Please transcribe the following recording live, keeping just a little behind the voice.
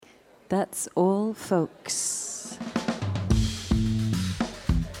That's all, folks.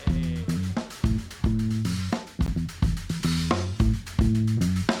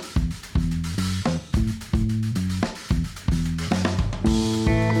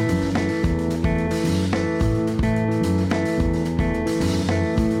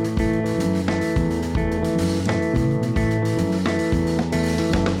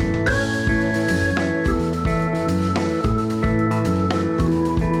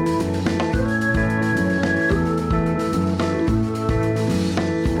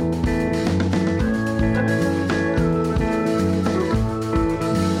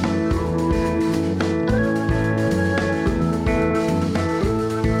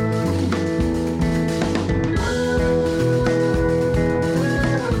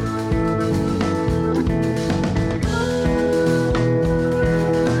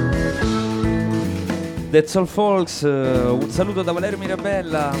 That's all, folks. Un saluto da Valerio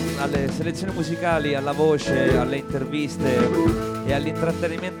Mirabella alle selezioni musicali, alla voce, alle interviste e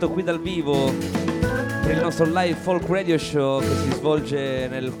all'intrattenimento qui dal vivo per il nostro live folk radio show che si svolge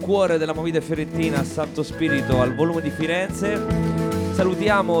nel cuore della movida fiorentina a Santo Spirito al volume di Firenze.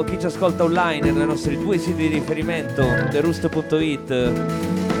 Salutiamo chi ci ascolta online nei nostri due siti di riferimento, therust.it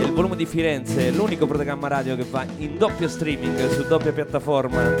e il volume di Firenze, l'unico programma radio che va in doppio streaming su doppia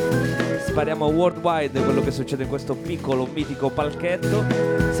piattaforma. Spariamo worldwide quello che succede in questo piccolo mitico palchetto.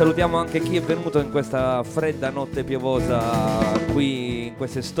 Salutiamo anche chi è venuto in questa fredda notte piovosa qui in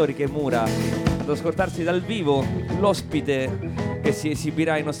queste storiche mura ad ascoltarsi dal vivo l'ospite che si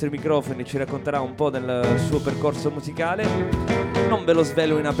esibirà ai nostri microfoni e ci racconterà un po' del suo percorso musicale. Non ve lo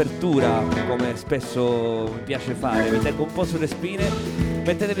svelo in apertura come spesso mi piace fare, vi tengo un po' sulle spine.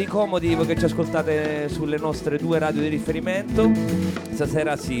 Mettetevi comodi voi che ci ascoltate sulle nostre due radio di riferimento.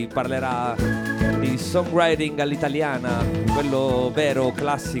 Stasera si parlerà di songwriting all'italiana, quello vero,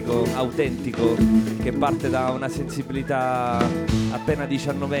 classico, autentico, che parte da una sensibilità appena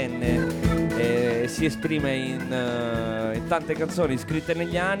 19enne e si esprime in tante canzoni scritte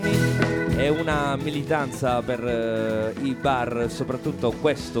negli anni e una militanza per i bar, soprattutto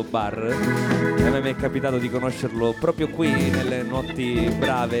questo bar. A me mi è capitato di conoscerlo proprio qui nelle notti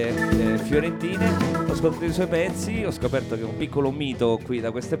brave fiorentine. Ho ascoltato i suoi pezzi, ho scoperto che è un piccolo mito qui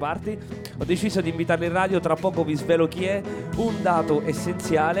da queste parti. Ho deciso di invitarlo in radio, tra poco vi svelo chi è. Un dato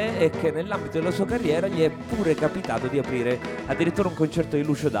essenziale è che nell'ambito della sua carriera gli è pure capitato di aprire addirittura un concerto di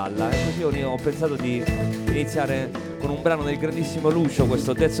Lucio Dalla, e così ho pensato di iniziare con un brano del grandissimo Lucio,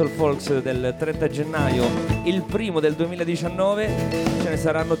 questo That's All Folks del 30 gennaio, il primo del 2019. Ce ne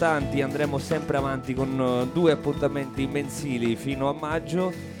saranno tanti, andremo sempre avanti con due appuntamenti mensili fino a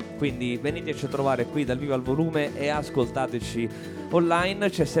maggio, quindi veniteci a trovare qui dal vivo al volume e ascoltateci online.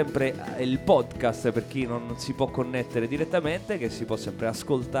 C'è sempre il podcast per chi non si può connettere direttamente, che si può sempre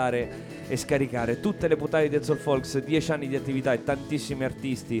ascoltare e scaricare tutte le puntate di That's All Folks, 10 anni di attività e tantissimi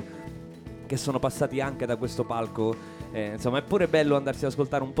artisti che sono passati anche da questo palco. Insomma, è pure bello andarsi ad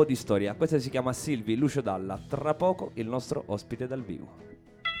ascoltare un po' di storia. Questa si chiama Silvi, Lucio Dalla. Tra poco il nostro ospite dal vivo.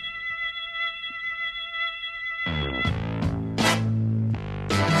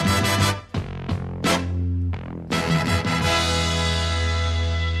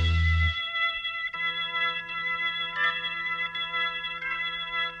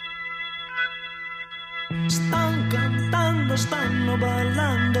 Stanno cantando, stanno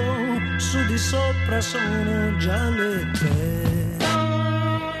ballando, su di sopra sono già le 3.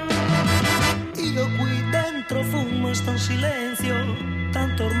 Io qui dentro fumo e sto in silenzio,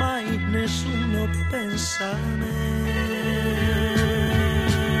 tanto ormai nessuno pensa a me.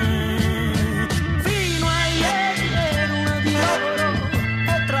 Fino a ieri ero una di loro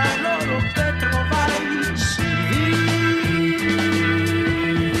e tra loro che trovai Silvi.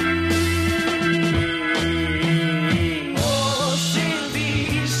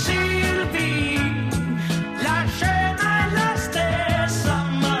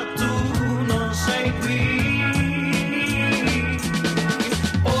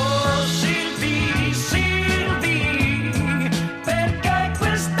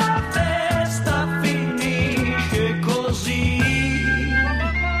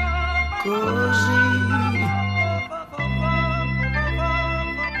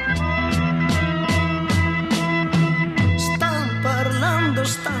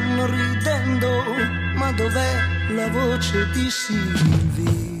 Stanno ridendo, ma dov'è la voce di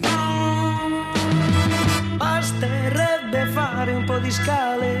Silvi? Basterebbe fare un po' di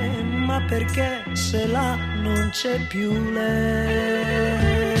scale, ma perché se là non c'è più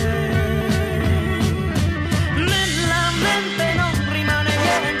lei? Nella mente non rimane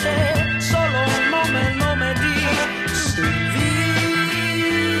niente, solo un nome, il nome di Silvi.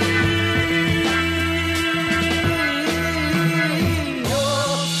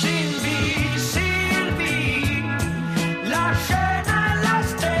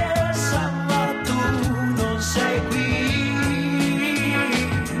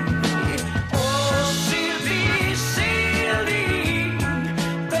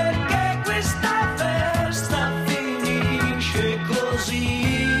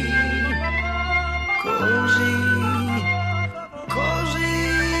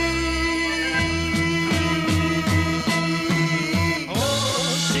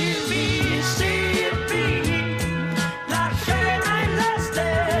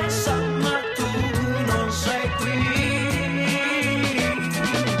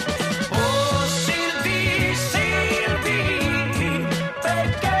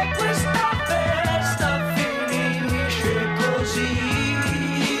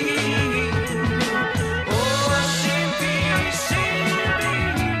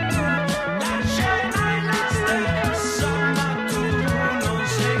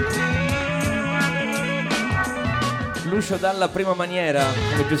 Lucio Dalla prima maniera,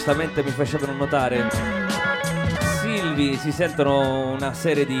 come giustamente mi facevano notare. Silvi, si sentono una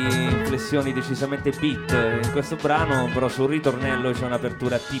serie di inflessioni decisamente beat in questo brano, però sul ritornello c'è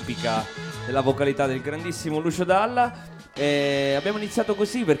un'apertura tipica della vocalità del grandissimo Lucio Dalla. Abbiamo iniziato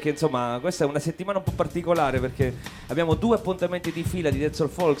così perché insomma questa è una settimana un po' particolare, perché abbiamo 2 appuntamenti di fila di Dancehall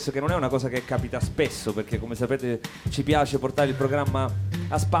Folks, che non è una cosa che capita spesso, perché come sapete ci piace portare il programma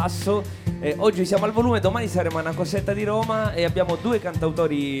a spasso. Oggi siamo al Volume, domani saremo a una cosetta di Roma e abbiamo 2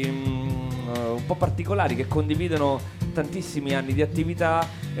 cantautori un po' particolari che condividono tantissimi anni di attività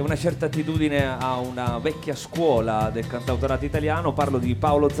e una certa attitudine a una vecchia scuola del cantautorato italiano. Parlo di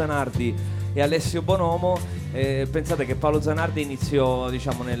Paolo Zanardi e Alessio Bonomo. Pensate che Paolo Zanardi iniziò in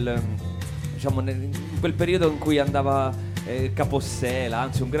quel periodo in cui andava Capossela,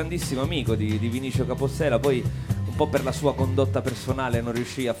 anzi un grandissimo amico di Vinicio Capossela, poi un po' per la sua condotta personale non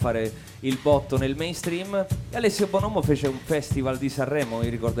riuscì a fare il botto nel mainstream. E Alessio Bonomo fece un festival di Sanremo, io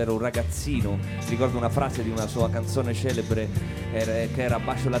ricordo ero un ragazzino, ricordo una frase di una sua canzone celebre che era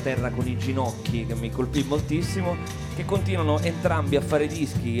 "Bacio la terra con i ginocchi", che mi colpì moltissimo. Che continuano entrambi a fare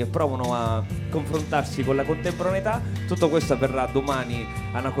dischi e provano a confrontarsi con la contemporaneità. Tutto questo avverrà domani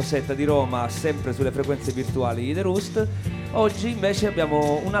a una cosetta di Roma, sempre sulle frequenze virtuali di The Roost. Oggi invece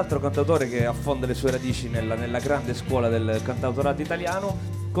abbiamo un altro cantautore che affonda le sue radici nella grande scuola del cantautorato italiano.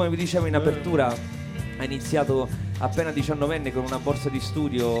 Come vi dicevo in apertura, ha iniziato appena 19enne con una borsa di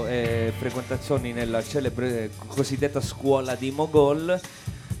studio e frequentazioni nella celebre cosiddetta scuola di Mogol.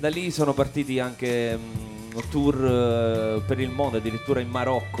 Da lì sono partiti anche tour per il mondo, addirittura in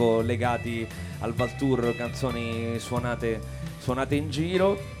Marocco, legati al Val Tour, canzoni suonate in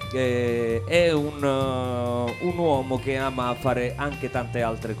giro. È un uomo che ama fare anche tante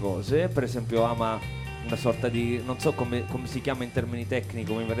altre cose. Per esempio ama una sorta di, non so come si chiama in termini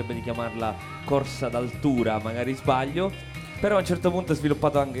tecnici, mi verrebbe di chiamarla corsa d'altura, magari sbaglio, però a un certo punto ha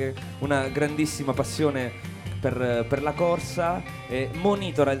sviluppato anche una grandissima passione per la corsa,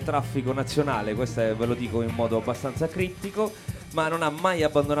 monitora il traffico nazionale, questo ve lo dico in modo abbastanza criptico, ma non ha mai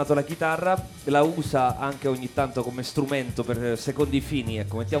abbandonato la chitarra, la usa anche ogni tanto come strumento per secondi fini,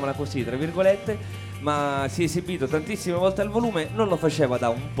 ecco, mettiamola così, tra virgolette, ma si è esibito tantissime volte al Volume, non lo faceva da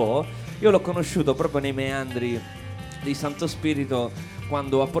un po', io l'ho conosciuto proprio nei meandri di Santo Spirito,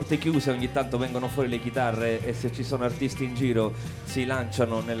 quando a porte chiuse ogni tanto vengono fuori le chitarre e se ci sono artisti in giro si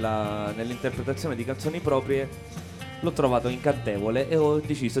lanciano nell'interpretazione di canzoni proprie. L'ho trovato incantevole e ho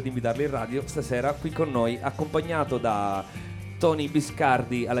deciso di invitarlo in radio stasera qui con noi, accompagnato da Tony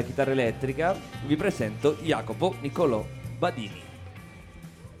Biscardi alla chitarra elettrica. Vi presento Jacopo NICCOLò Badini.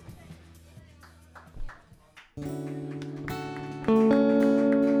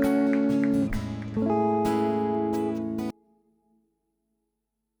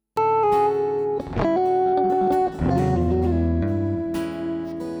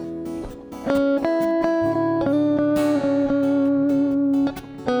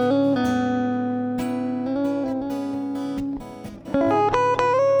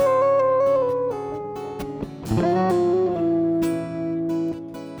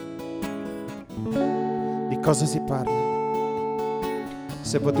 Cosa si parla?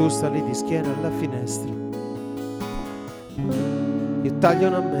 Se poi tu sta lì di schiena alla finestra, io taglio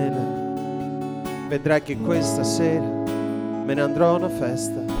una mela, vedrai che questa sera me ne andrò a una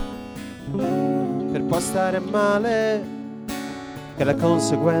festa, per poi stare male, che è la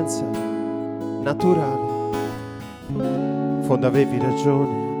conseguenza naturale. In fondo avevi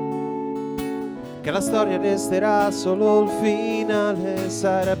ragione, che la storia resterà solo il finale.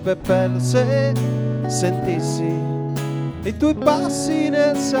 Sarebbe bello se sentissi i tuoi passi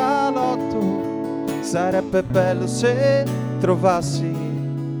nel salotto, sarebbe bello se trovassi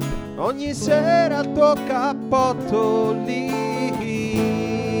ogni sera il tuo cappotto lì.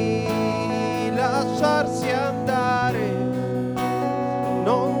 Lasciarsi andare,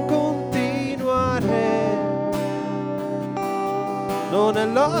 non continuare, non è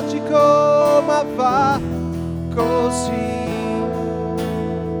logico ma va così.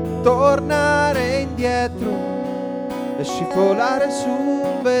 Tornare indietro e scivolare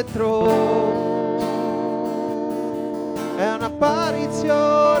sul vetro è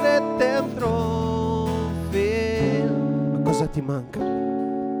un'apparizione dentro un film. Ma cosa ti manca?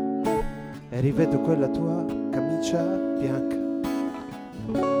 E rivedo quella tua camicia bianca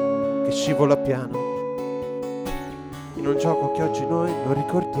che scivola piano in un gioco che oggi noi non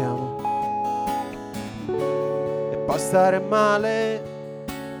ricordiamo. E poi stare male,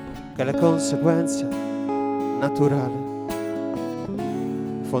 che è la conseguenza naturale.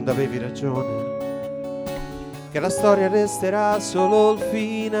 In fondo avevi ragione, che la storia resterà solo il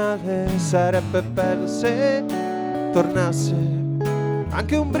finale. Sarebbe bello se tornasse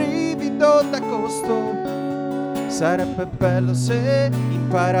anche un brivido d'agosto. Sarebbe bello se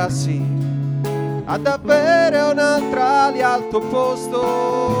imparassi ad avere un'altra ali al tuo posto.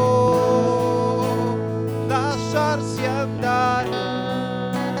 Lasciarsi andare,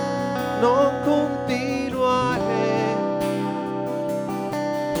 non continuare,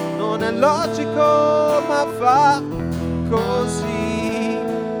 non è logico ma fa così.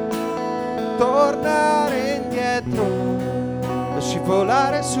 Tornare indietro,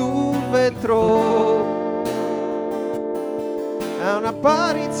 scivolare sul vetro, è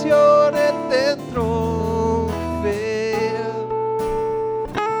un'apparizione dentro me.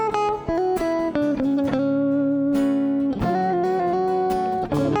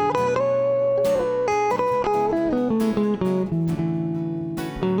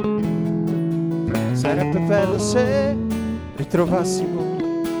 Sarebbe bello se ritrovassimo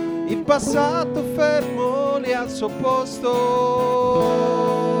il passato fermo lì al suo posto.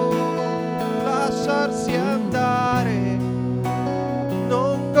 Lasciarsi andare,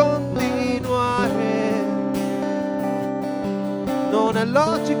 non continuare, non è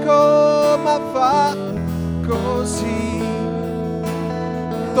logico ma fa così.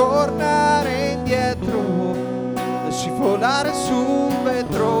 Tornare indietro, scivolare sul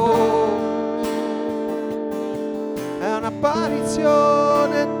vetro, è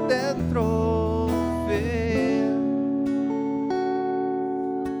un'apparizione dentro me.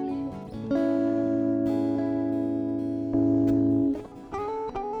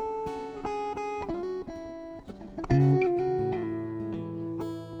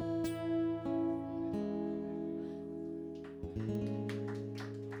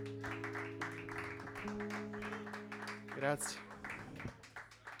 Grazie.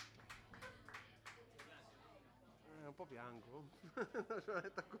 Un po' bianco.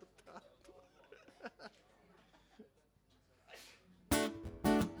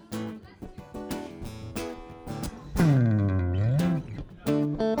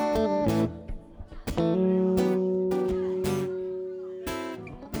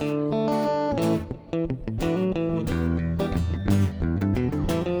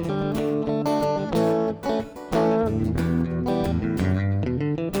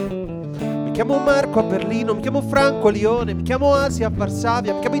 Mi chiamo Marco a Berlino, mi chiamo Franco a Lione, mi chiamo Asia a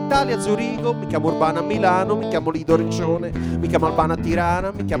Varsavia, mi chiamo Italia a Zurigo, mi chiamo Urbana a Milano, mi chiamo Lido a Riccione, mi chiamo Albana a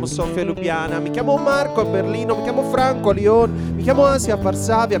Tirana, mi chiamo Sofia a Lubiana, mi chiamo Marco a Berlino, mi chiamo Franco a Lione, mi chiamo Asia a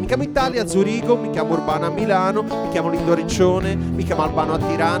Varsavia, mi chiamo Italia a Zurigo, mi chiamo Urbana a Milano, mi chiamo Lido a Riccione, mi chiamo Albano a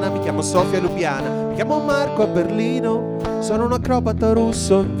Tirana, mi chiamo Sofia a Lubiana, mi chiamo Marco a Berlino. Sono un acrobata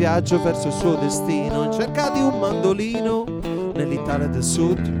russo in viaggio verso il suo destino, in cerca di un mandolino nell'Italia del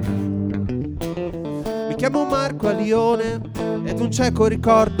Sud. Mi chiamo Marco a Lione ed un cieco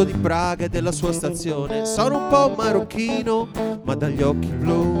ricordo di Praga e della sua stazione. Sono un po' marocchino ma dagli occhi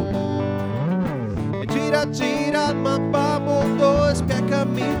blu. E gira gira il mappamondo e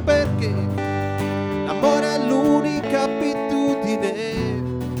spiegami perché l'amore è l'unica abitudine.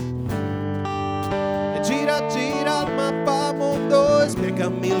 E gira gira il mappamondo e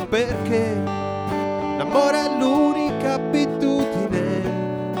spiegami il perché l'amore è l'unica abitudine.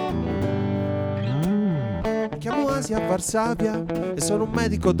 Mi chiamo Asia a Varsavia e sono un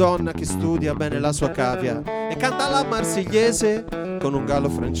medico donna che studia bene la sua cavia e canta la marsigliese con un gallo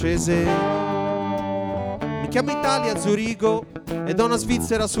francese. Mi chiamo Italia a Zurigo ed ho una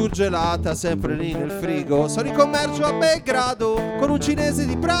Svizzera surgelata sempre lì nel frigo. Sono in commercio a Belgrado con un cinese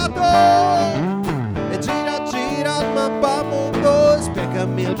di Prato. E gira gira il mappamondo e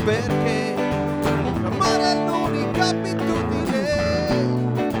spiegami il perché l'amore è l'unica abitudine.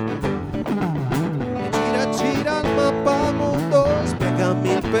 Mappamondo,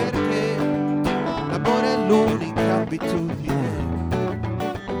 spiegami il perché l'amore è l'unica abitudine.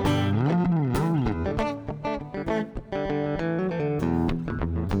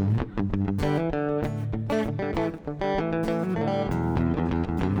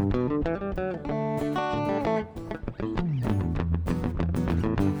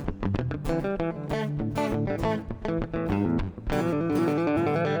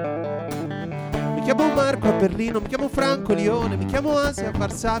 Mi chiamo Marco a Berlino, mi chiamo Franco a Lione, mi chiamo Asia a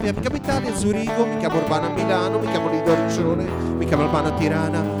Varsavia, mi chiamo Italia a Zurigo, mi chiamo Urbana a Milano, mi chiamo Lido a Riccione, mi chiamo Albano a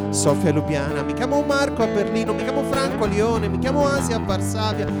Tirana, Sofia a Lubiana, mi chiamo Marco a Berlino, mi chiamo Franco a Lione, mi chiamo Asia a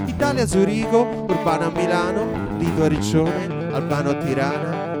Varsavia, Italia a Zurigo, Urbana a Milano, Lido a Riccione, Albano a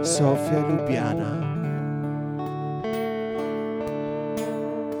Tirana, Sofia a Lubiana.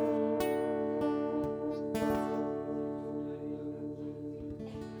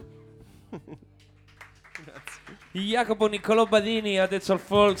 Jacopo NICCOLò Badini, adesso al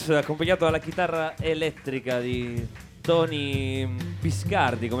Folks, accompagnato dalla chitarra elettrica di Tony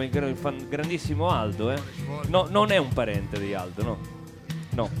Piscardi, come il grandissimo Aldo, No, non è un parente di Aldo, no.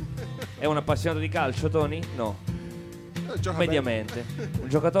 No. È un appassionato di calcio, Tony? No. Mediamente. Un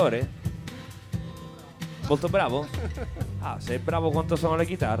giocatore? Molto bravo? Ah, sei bravo quanto suona la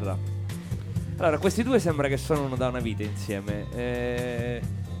chitarra. Allora, questi due sembra che suonano da una vita insieme.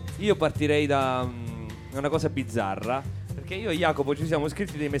 Io partirei da una cosa bizzarra, perché io e Jacopo ci siamo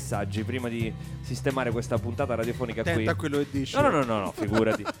scritti dei messaggi prima di sistemare questa puntata radiofonica qui. Attenta a quello che dici. No,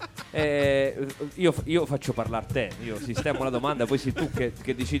 figurati. Io faccio parlare te, io sistemo la domanda, poi sei tu che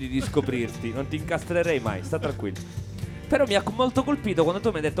decidi di scoprirti. Non ti incastrerei mai, sta tranquillo. Però mi ha molto colpito quando tu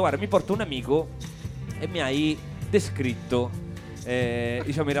mi hai detto: guarda, mi porto un amico, e mi hai descritto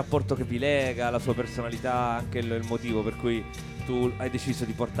diciamo il rapporto che vi lega, la sua personalità, anche il motivo per cui tu hai deciso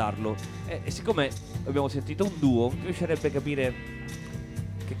di portarlo. E siccome abbiamo sentito un duo, mi piacerebbe capire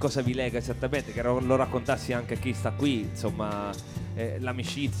che cosa vi lega esattamente, che lo raccontassi anche a chi sta qui, insomma,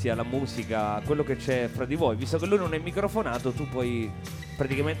 l'amicizia, la musica, quello che c'è fra di voi. Visto che lui non è microfonato, tu puoi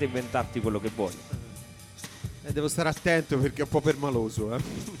praticamente inventarti quello che vuoi. Devo stare attento perché è un po' permaloso.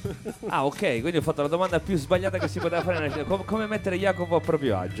 Ah, ok, quindi ho fatto la domanda più sbagliata che si poteva fare. Come mettere Jacopo a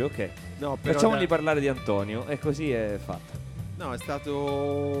proprio agio, ok. No, però facciamogli parlare di Antonio, e così è fatta. No, è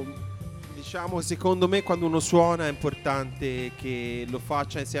stato, diciamo, secondo me quando uno suona è importante che lo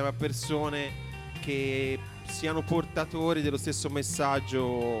faccia insieme a persone che siano portatori dello stesso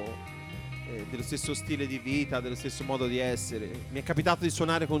messaggio, dello stesso stile di vita, dello stesso modo di essere. Mi è capitato di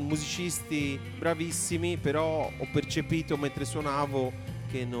suonare con musicisti bravissimi, però ho percepito mentre suonavo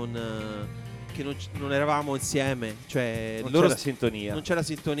che non eravamo insieme, cioè Non loro c'era sintonia. Non c'era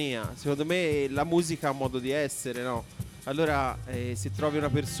sintonia. Secondo me la musica ha un modo di essere, no? Allora se trovi una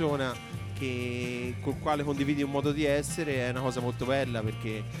persona col quale condividi un modo di essere è una cosa molto bella,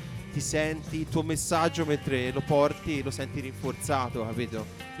 perché ti senti il tuo messaggio mentre lo porti, lo senti rinforzato, capito?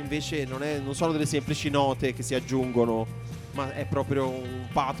 Invece non sono delle semplici note che si aggiungono, ma è proprio un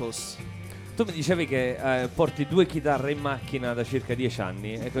pathos. Tu mi dicevi che porti 2 chitarre in macchina da circa 10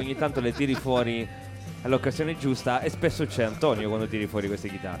 anni e che ogni tanto le tiri fuori all'occasione giusta, e spesso c'è Antonio quando tiri fuori queste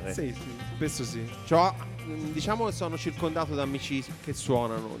chitarre. Sì, spesso sì. Cioè, diciamo, sono circondato da amici che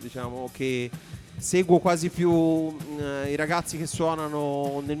suonano, diciamo che seguo quasi più i ragazzi che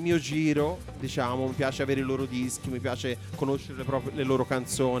suonano nel mio giro, diciamo, mi piace avere i loro dischi, mi piace conoscere le loro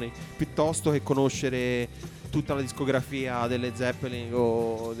canzoni, piuttosto che conoscere tutta la discografia delle Zeppelin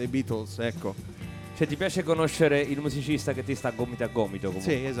o dei Beatles, ecco. Cioè ti piace conoscere il musicista che ti sta gomito a gomito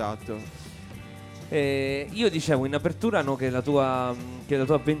comunque. Sì, esatto. Io dicevo in apertura, no, che la tua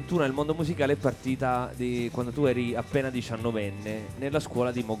avventura nel mondo musicale è partita quando tu eri appena 19enne nella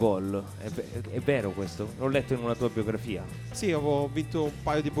scuola di Mogol. È vero questo? L'ho letto in una tua biografia. Sì, avevo vinto un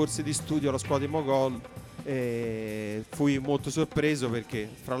paio di borse di studio alla scuola di Mogol e fui molto sorpreso perché,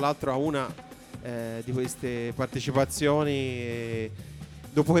 fra l'altro, a una di queste partecipazioni,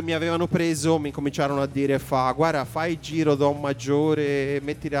 dopo che mi avevano preso, mi cominciarono a dire: guarda, fai il giro do maggiore,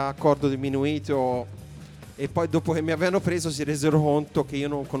 metti l'accordo diminuito. E poi, dopo che mi avevano preso, si resero conto che io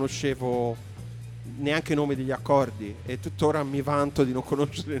non conoscevo neanche i nomi degli accordi, e tuttora mi vanto di non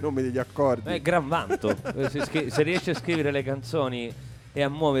conoscere i nomi degli accordi. Gran vanto. Se riesci a scrivere le canzoni e a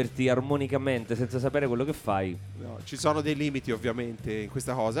muoverti armonicamente senza sapere quello che fai. No, ci sono dei limiti ovviamente in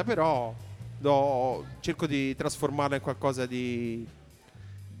questa cosa, però cerco di trasformarla in qualcosa di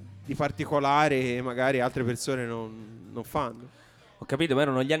particolare e magari altre persone non fanno. Ho capito, ma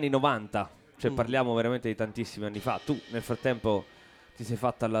erano gli anni 90, cioè parliamo veramente di tantissimi anni fa. Tu nel frattempo ti sei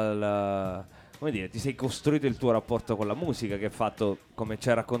fatta come dire, ti sei costruito il tuo rapporto con la musica, che è fatto, come ci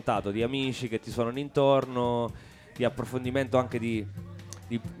hai raccontato, di amici che ti suonano intorno, di approfondimento anche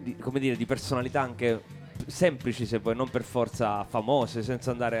come dire, di personalità anche semplici, se vuoi, non per forza famose,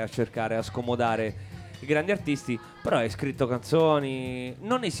 senza andare a cercare a scomodare i grandi artisti. Però hai scritto canzoni,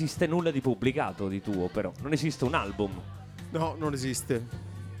 non esiste nulla di pubblicato di tuo, però non esiste un album. No, non esiste.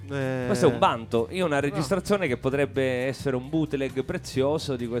 Questo è un vanto. Io ho una registrazione che potrebbe essere un bootleg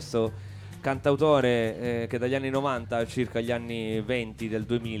prezioso di questo cantautore che dagli anni 90 a circa gli anni 20 del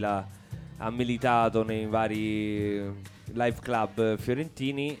 2000 ha militato nei vari live club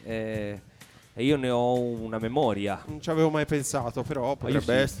fiorentini, e io ne ho una memoria. Non ci avevo mai pensato, però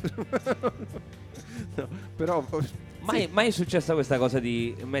potrebbe essere. No, però Mai è successa questa cosa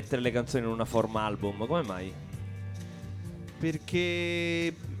di mettere le canzoni in una forma album? Come mai?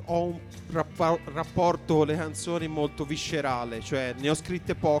 Perché ho un rapporto con le canzoni molto viscerale, cioè ne ho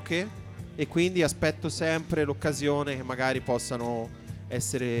scritte poche e quindi aspetto sempre l'occasione che magari possano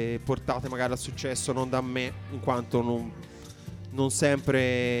essere portate magari al successo, non da me, in quanto non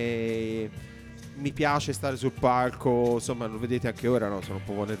sempre mi piace stare sul palco, insomma lo vedete anche ora, no? Sono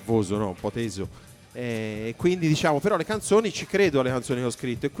un po' nervoso, no? Un po' teso. Quindi diciamo, però le canzoni, ci credo alle canzoni che ho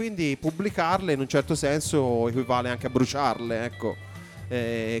scritto, e quindi pubblicarle in un certo senso equivale anche a bruciarle, ecco.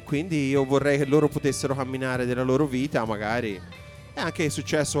 Quindi io vorrei che loro potessero camminare della loro vita, magari. È anche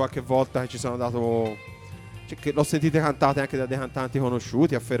successo qualche volta che ci sono dato, cioè, che l'ho sentite cantate anche da dei cantanti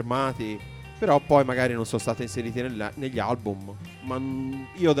conosciuti, affermati, però poi magari non sono state inserite negli album. Ma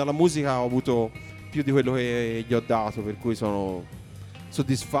io dalla musica ho avuto più di quello che gli ho dato, per cui sono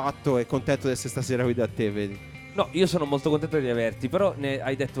soddisfatto e contento di essere stasera qui da te, vedi. No, io sono molto contento di averti, però ne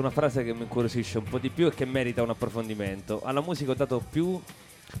hai detto una frase che mi incuriosisce un po' di più e che merita un approfondimento. Alla musica ho dato più...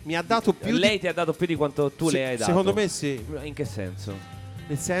 Mi ha dato più Lei ti ha dato più di quanto tu le hai dato. Secondo me sì. In che senso?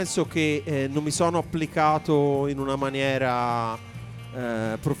 Nel senso che non mi sono applicato in una maniera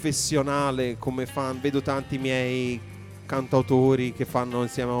professionale come vedo tanti miei cantautori che fanno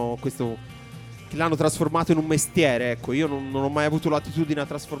insieme a questo, che l'hanno trasformato in un mestiere. Ecco, io non ho mai avuto l'attitudine a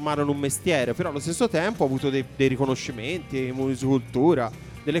trasformarlo in un mestiere, però allo stesso tempo ho avuto dei riconoscimenti, musicultura,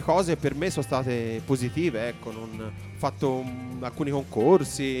 delle cose per me sono state positive. Ecco, ho fatto alcuni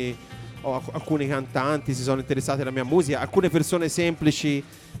concorsi, alcuni cantanti si sono interessati alla mia musica, alcune persone semplici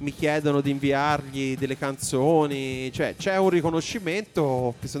mi chiedono di inviargli delle canzoni, cioè c'è un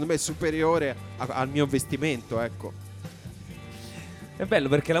riconoscimento che secondo me è superiore al mio investimento, ecco. È bello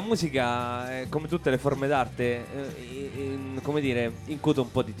perché la musica, come tutte le forme d'arte, come dire, incute un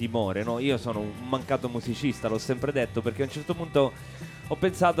po' di timore, no? Io sono un mancato musicista, l'ho sempre detto, perché a un certo punto ho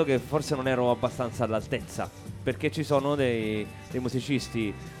pensato che forse non ero abbastanza all'altezza, perché ci sono dei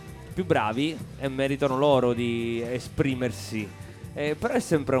musicisti più bravi e meritano loro di esprimersi, però è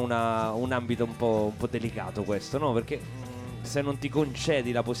sempre un ambito un po' delicato questo, no? Perché se non ti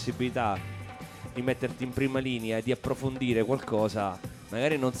concedi la possibilità di metterti in prima linea e di approfondire qualcosa,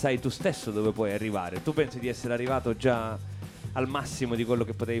 magari non sai tu stesso dove puoi arrivare. Tu pensi di essere arrivato già al massimo di quello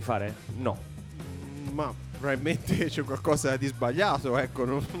che potevi fare? No. Ma probabilmente c'è qualcosa di sbagliato, ecco,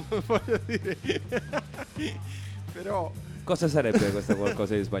 non voglio dire. Però cosa sarebbe questo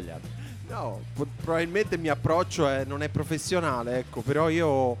qualcosa di sbagliato? No, probabilmente il mio approccio non è professionale, ecco, però io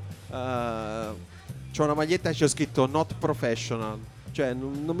ho una maglietta che c'è scritto not professional, cioè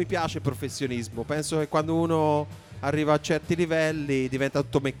non mi piace il professionismo. Penso che quando uno arriva a certi livelli diventa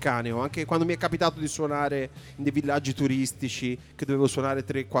tutto meccanico. Anche quando mi è capitato di suonare in dei villaggi turistici, che dovevo suonare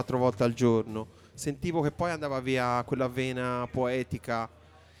 3-4 volte al giorno, sentivo che poi andava via quella vena poetica.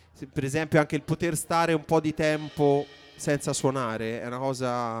 Per esempio anche il poter stare un po' di tempo senza suonare è una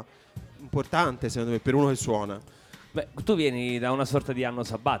cosa importante secondo me per uno che suona. Beh, tu vieni da una sorta di anno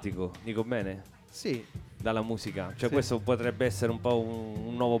sabbatico, dico bene? Sì. Dalla musica, cioè sì. Questo potrebbe essere un po'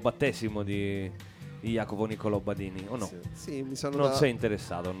 un nuovo battesimo di Jacopo NICCOLò Badini, o no? Sì, non sei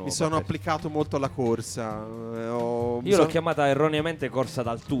interessato a un nuovo mi sono battesimo. applicato molto alla corsa. Io l'ho chiamata erroneamente corsa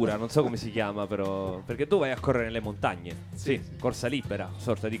d'altura, non so come si chiama però, perché tu vai a correre nelle montagne. Sì, corsa libera,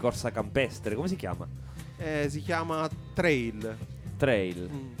 sorta di corsa campestre, come si chiama? Si chiama trail. Trail.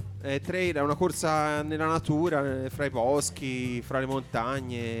 Trail è una corsa nella natura, fra i boschi, fra le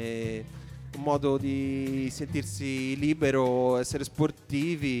montagne, un modo di sentirsi libero, essere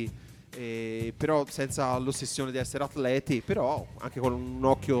sportivi, però senza l'ossessione di essere atleti, però anche con un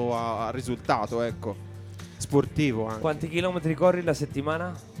occhio al risultato, ecco, sportivo anche. Quanti chilometri corri la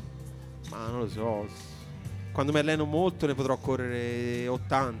settimana? Ma non lo so, quando mi alleno molto ne potrò correre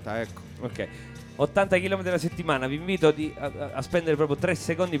 80, ecco. Ok, 80 km alla settimana. Vi invito a spendere proprio 3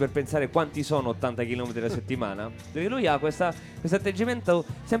 secondi per pensare quanti sono 80 km alla settimana, perché lui ha questo atteggiamento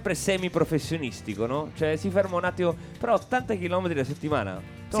sempre semi-professionistico, no? Cioè si ferma un attimo, però 80 km alla settimana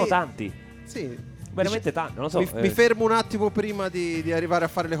sono tanti. Sì, veramente tanti, non lo so. Mi fermo un attimo prima di arrivare a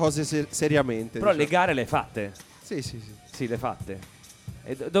fare le cose seriamente. Però diciamo. le gare le hai fatte? Sì, le fatte.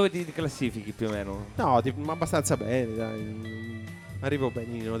 E dove ti classifichi più o meno? No, abbastanza bene, dai. Arrivo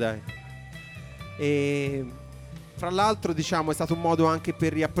benino, dai. E fra l'altro, diciamo, è stato un modo anche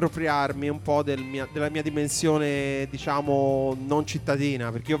per riappropriarmi un po' della mia dimensione, diciamo, non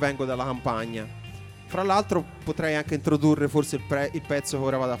cittadina, perché io vengo dalla campagna. Fra l'altro potrei anche introdurre forse il pezzo che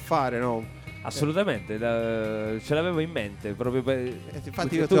ora vado a fare, no? Assolutamente, ce l'avevo in mente proprio per...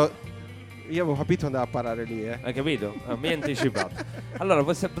 Infatti io avevo capito andare a parare lì, Hai capito? Mi hai anticipato. Allora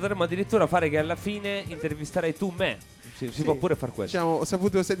potremmo addirittura fare che alla fine intervisterai tu me. Si può pure far questo. Diciamo, ho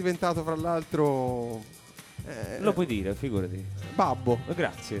saputo che sei diventato, fra l'altro, lo puoi dire, figurati. babbo.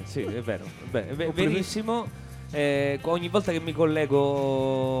 Grazie, sì, è vero. È verissimo. Ogni volta che mi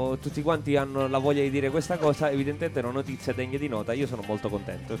collego tutti quanti hanno la voglia di dire questa cosa. Evidentemente è una notizia degna di nota. Io sono molto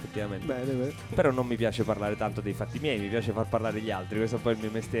contento, effettivamente. Bene. Però non mi piace parlare tanto dei fatti miei, mi piace far parlare gli altri. Questo è un po' il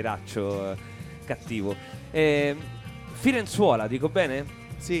mio mestieraccio. cattivo. Firenzuola, dico bene?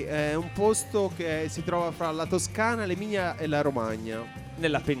 Sì, è un posto che si trova fra la Toscana, l'Emilia e la Romagna.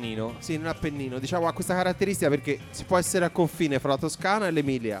 Nell'Appennino. Sì, nell'Appennino. Diciamo ha questa caratteristica perché si può essere a confine fra la Toscana e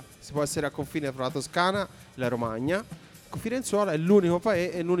l'Emilia, si può essere a confine fra la Toscana e la Romagna. Firenzuola è l'unico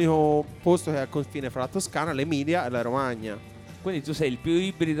è l'unico posto che è a confine fra la Toscana, l'Emilia e la Romagna. Quindi tu sei il più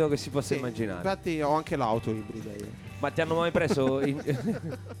ibrido che si possa immaginare. Infatti ho anche l'auto ibrida io. Ma ti hanno mai preso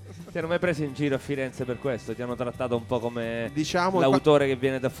ti hanno mai preso in giro a Firenze per questo? Ti hanno trattato un po' come l'autore che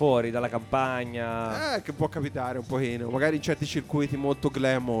viene da fuori, dalla campagna? Che può capitare un pochino. Magari in certi circuiti molto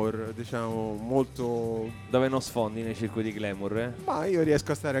glamour, diciamo, molto... Dove non sfondi nei circuiti glamour, eh? Ma io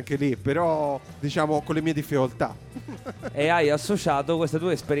riesco a stare anche lì, però, diciamo, con le mie difficoltà. E hai associato questa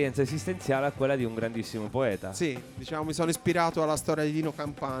tua esperienza esistenziale a quella di un grandissimo poeta. Sì, diciamo, mi sono ispirato alla storia di Dino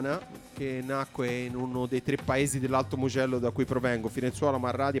Campana, che nacque in uno dei 3 paesi dell'Alto Mugello da cui provengo, Firenzuola,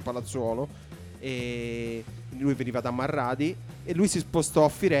 Marradi e Palazzuolo, e lui veniva da Marradi e lui si spostò a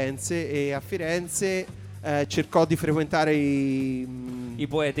Firenze e a Firenze cercò di frequentare i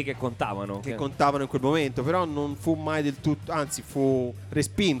poeti che contavano in quel momento, però non fu mai del tutto, anzi fu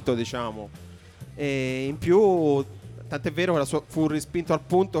respinto, diciamo, e in più tant'è vero che fu respinto al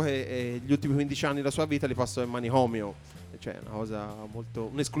punto che gli ultimi 15 anni della sua vita li passò in manicomio. Cioè una cosa molto,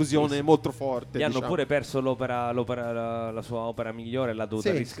 un'esclusione molto forte. Gli hanno pure perso la sua opera migliore, l'ha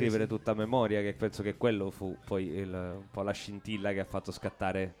dovuta riscrivere tutta a memoria, che penso che quello fu poi un po' la scintilla che ha fatto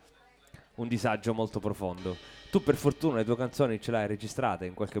scattare un disagio molto profondo. Tu per fortuna le tue canzoni ce le hai registrate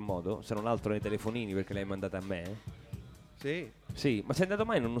in qualche modo, se non altro nei telefonini, perché le hai mandate a me. Sì, ma sei andato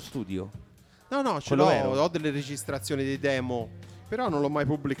mai in uno studio? No, ce l'ho, ho delle registrazioni dei demo, però non l'ho mai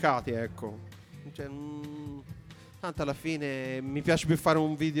pubblicati, ecco. Cioè, tanto alla fine mi piace più fare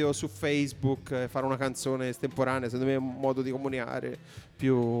un video su Facebook, fare una canzone estemporanea, secondo me è un modo di comunicare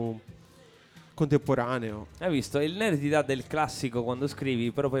più contemporaneo. Hai visto? Il nerd ti dà del classico quando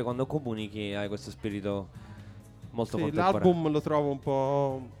scrivi, però poi quando comunichi hai questo spirito molto contemporaneo. L'album lo trovo un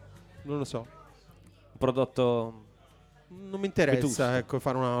po', non lo so, un prodotto non mi interessa, ecco,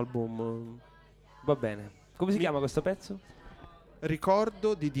 fare un album. Va bene. Come si chiama questo pezzo?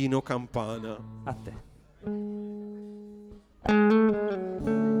 Ricordo di Dino Campana. A te.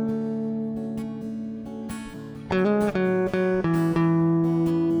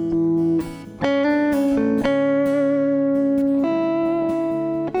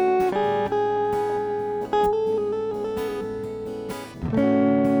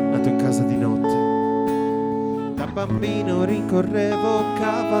 Nato in casa di notte, da bambino rincorrevo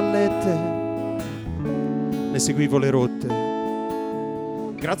cavallette, ne seguivo le rotte.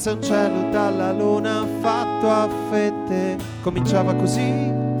 Grazie a un cielo dalla luna fatto a fette, cominciava così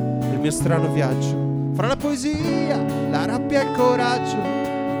il mio strano viaggio fra la poesia, la rabbia e il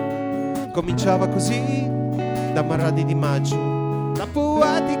coraggio. Cominciava così da Marradi di maggio, la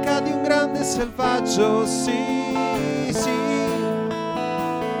poetica di un grande selvaggio, sì, sì,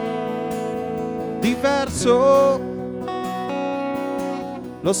 diverso.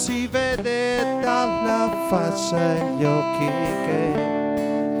 Lo si vede dalla faccia e gli occhi che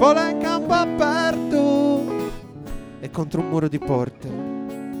vola in campo aperto e contro un muro di porte.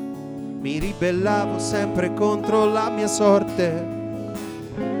 Mi ribellavo sempre contro la mia sorte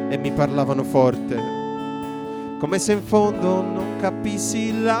e mi parlavano forte, come se in fondo non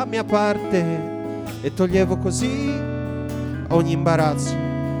capissi la mia parte, e toglievo così ogni imbarazzo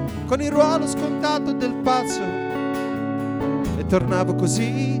con il ruolo scontato del pazzo, e tornavo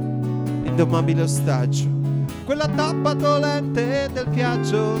così indomabile ostaggio, quella tappa dolente del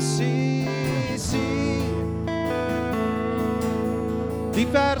viaggio, sì, sì,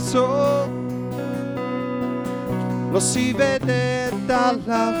 diverso. Lo si vede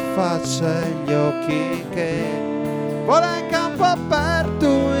dalla faccia e gli occhi che vola in campo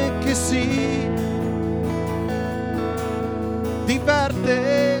aperto e che si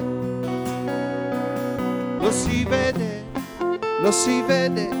diverte. Lo si vede, lo si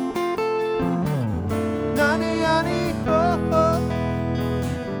vede. Nani, nani, oh, oh.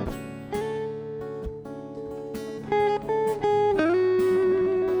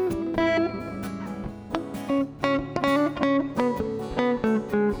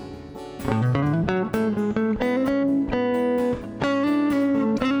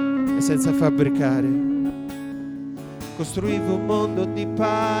 E senza fabbricare costruivo un mondo di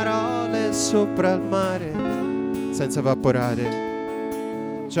parole sopra il mare, senza evaporare.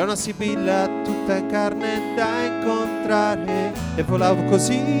 C'è una sibilla tutta in carne da incontrare, e volavo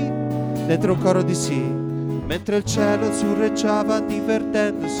così dentro un coro di sì, mentre il cielo azzurreggiava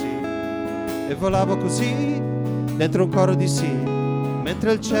divertendosi. E volavo così dentro un coro di sì,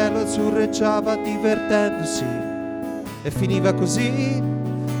 mentre il cielo azzurreggiava divertendosi, e finiva così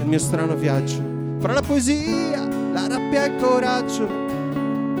il mio strano viaggio fra la poesia, la rabbia e il coraggio,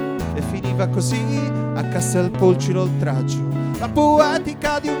 e finiva così a Castelpolci l'oltraggio, la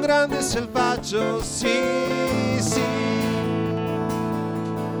poetica di un grande selvaggio, sì, sì,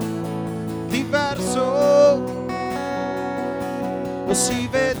 diverso. Lo si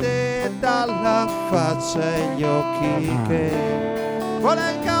vede dalla faccia e gli occhi che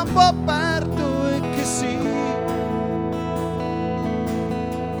vuole il campo aperto e che si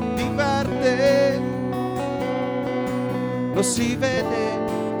diverte. Lo si vede,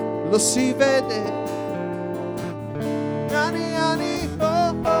 lo si vede. Ani, ani,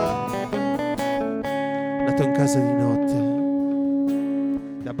 oh, oh. Nato in casa di notte,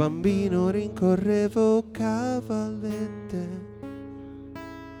 da bambino rincorrevo cavallette.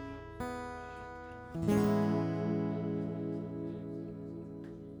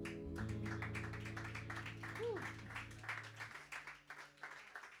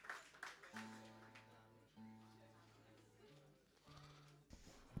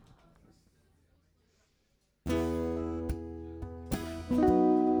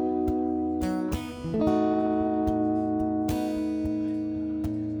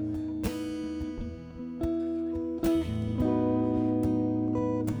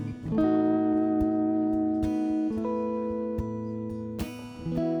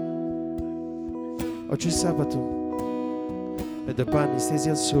 Oggi è sabato e 2 panni stesi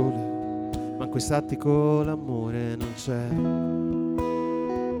al sole, ma in quest'attico l'amore non c'è.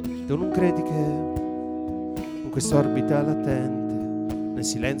 Tu non credi che in quest'orbita latente nel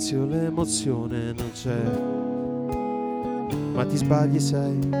silenzio l'emozione non c'è, ma ti sbagli,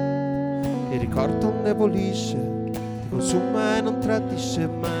 sai, il ricordo indebolisce, ti consuma e non tradisce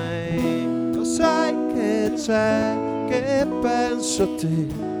mai. Lo sai che c'è, che penso a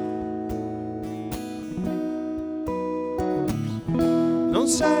te. Non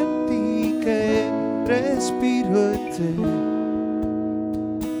senti che respiro in te?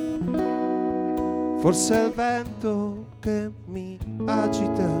 Forse è il vento che mi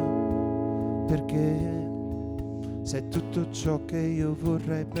agita, perché sei tutto ciò che io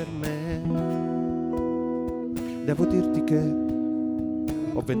vorrei per me. Devo dirti che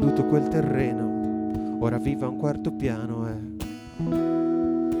ho venduto quel terreno, ora vivo a un quarto piano,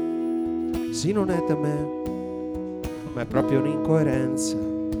 Sì, non è da me, ma è proprio un'incoerenza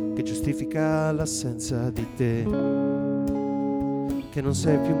che giustifica l'assenza di te, che non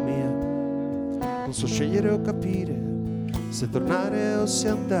sei più mia. Non so scegliere o capire se tornare o se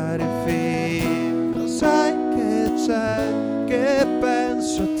andare via. Lo sai che c'è, che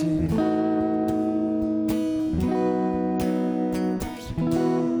penso a te.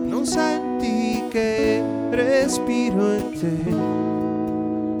 Non senti che respiro in te?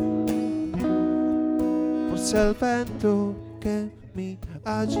 Forse è il vento che mi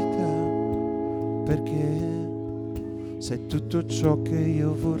agita, perché sei tutto ciò che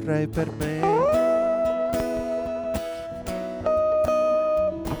io vorrei per me.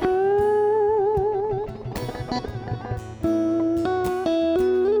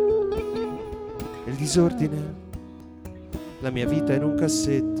 Il disordine, la mia vita in un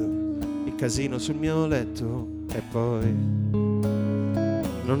cassetto, il casino sul mio letto, e poi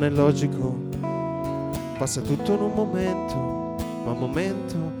non è logico. Passa tutto in un momento, ma un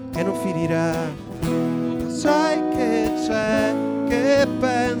momento che non finirà. Sai che c'è, che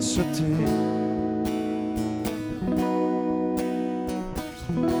penso a te.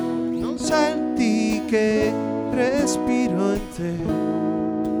 Non senti che respiro in te.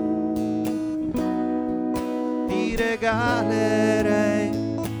 Ti regalerei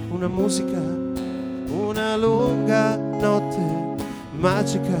una musica, una lunga notte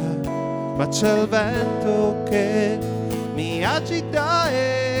magica, ma c'è il vento che mi agita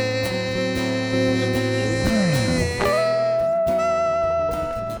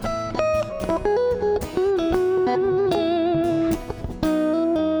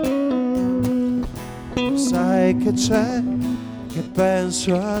sai che c'è, che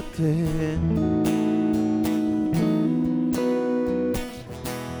penso a te.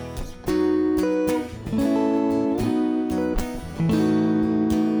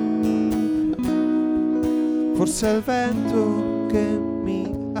 Forse è il vento che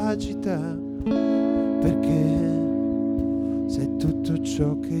mi agita, perché sei tutto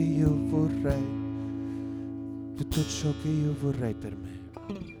ciò che io vorrei, tutto ciò che io vorrei per me.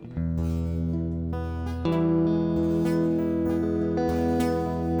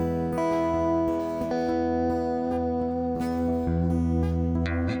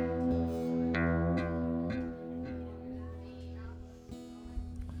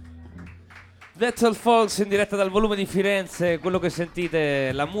 Little Folks in diretta dal volume di Firenze. Quello che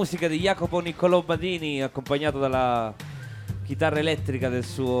sentite, la musica di Jacopo NICCOLò Badini, accompagnato dalla chitarra elettrica del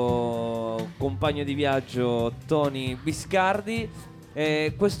suo compagno di viaggio Tony Biscardi.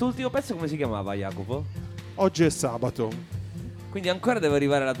 Quest'ultimo pezzo come si chiamava, Jacopo? Oggi è sabato. Quindi ancora deve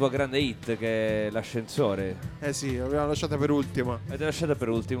arrivare la tua grande hit, che è l'ascensore. Eh sì, l'abbiamo lasciata per ultima. L'avete lasciata per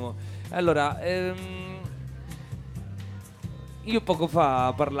ultimo. Allora, io poco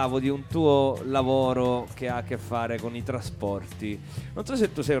fa parlavo di un tuo lavoro che ha a che fare con i trasporti. Non so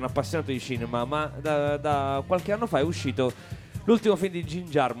se tu sei un appassionato di cinema, ma da qualche anno fa è uscito l'ultimo film di Jim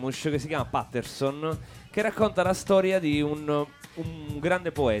Jarmusch che si chiama Patterson, che racconta la storia di un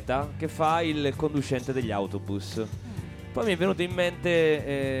grande poeta che fa il conducente degli autobus. Poi mi è venuto in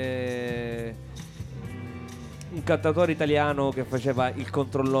mente un cantautore italiano che faceva il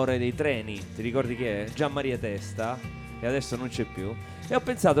controllore dei treni. Ti ricordi chi è? Gian Maria Testa, e adesso non c'è più. E ho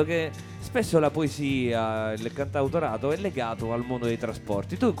pensato che spesso la poesia, il cantautorato è legato al mondo dei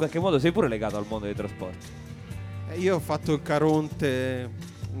trasporti. Tu in qualche modo sei pure legato al mondo dei trasporti. Io ho fatto il Caronte,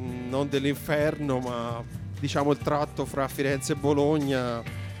 non dell'inferno, ma diciamo il tratto fra Firenze e Bologna.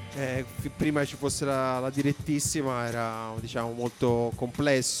 Prima ci fosse la direttissima, era diciamo molto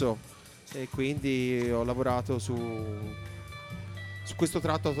complesso, e quindi ho lavorato su questo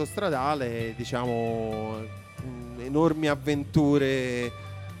tratto autostradale, diciamo enormi avventure,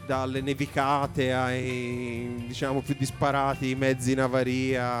 dalle nevicate ai diciamo più disparati mezzi in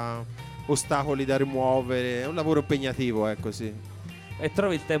avaria, ostacoli da rimuovere. È un lavoro impegnativo, ecco, sì. E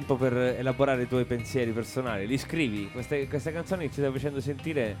trovi il tempo per elaborare i tuoi pensieri personali? Li scrivi? Queste canzoni che ci stai facendo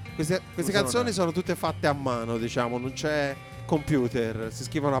sentire? Queste canzoni sono tutte fatte a mano, diciamo, non c'è computer, si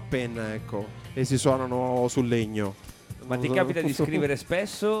scrivono a penna, ecco, e si suonano sul legno. Ma ti capita di scrivere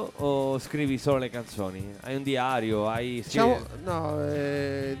spesso o scrivi solo le canzoni? Hai un diario?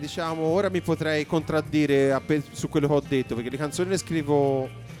 Diciamo, ora mi potrei contraddire su quello che ho detto, perché le canzoni le scrivo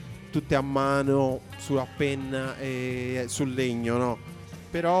tutte a mano, sulla penna e sul legno, no?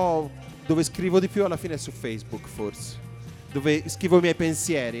 Però dove scrivo di più alla fine è su Facebook, forse, dove scrivo i miei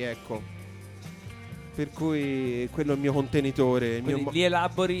pensieri, ecco. Per cui quello è il mio contenitore. Li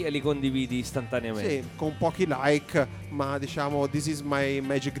elabori e li condividi istantaneamente? Sì, con pochi like, ma diciamo this is my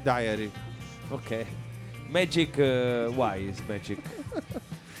magic diary. Ok. Magic, why is magic?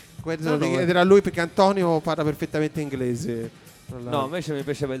 Questo devi chiedere a lui, perché Antonio parla perfettamente inglese. No, invece mi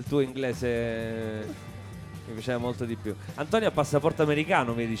piaceva il tuo inglese, mi piaceva molto di più. Antonio ha passaporto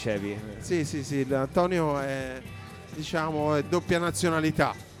americano, mi dicevi? Sì, Antonio è, diciamo, è doppia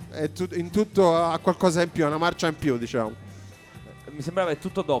nazionalità. In tutto ha qualcosa in più, una marcia in più, diciamo. Mi sembrava è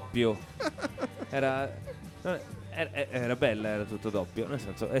tutto doppio. Era bella, era tutto doppio. Nel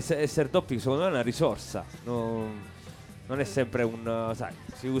senso, essere doppi secondo me è una risorsa. Non è sempre un... sai,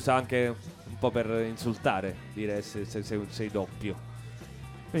 si usa anche un po' per insultare, dire se sei doppio.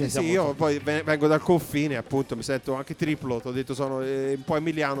 Sì, io poi vengo dal confine, appunto, mi sento anche triplo. Ti ho detto, sono un po'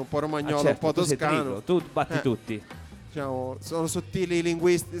 emiliano, un po' romagnolo, certo, un po' toscano. Tu batti tutti. Diciamo, sono sottili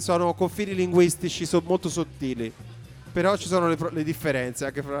sono confini linguistici molto sottili. Però ci sono le differenze,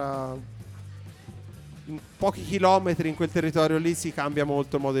 anche fra in pochi chilometri in quel territorio lì si cambia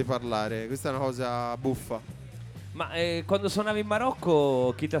molto il modo di parlare. Questa è una cosa buffa. Ma quando suonavi in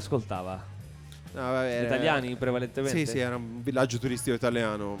Marocco chi ti ascoltava? No, vabbè, italiani prevalentemente? Sì, era un villaggio turistico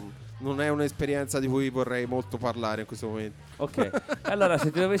italiano. Non è un'esperienza di cui vorrei molto parlare in questo momento. Ok, allora se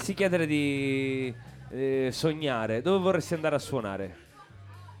ti dovessi chiedere di sognare, dove vorresti andare a suonare?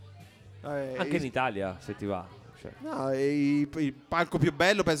 Anche in Italia, se ti va. Cioè. No, il palco più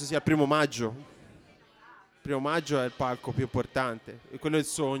bello penso sia il 1° maggio. Il 1° maggio è il palco più importante, e quello è il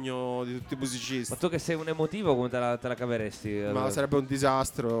sogno di tutti i musicisti. Ma tu che sei un emotivo, come te la caveresti? Ma sarebbe un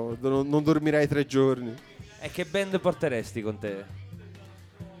disastro, non dormirei 3 giorni. E che band porteresti con te?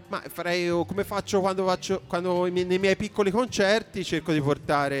 Ma farei come faccio quando nei miei piccoli concerti, cerco di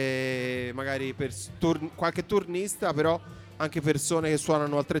portare magari qualche turnista, però anche persone che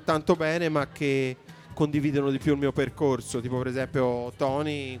suonano altrettanto bene ma che condividono di più il mio percorso. Tipo per esempio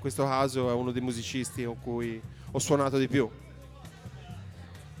Tony, in questo caso, è uno dei musicisti con cui ho suonato di più.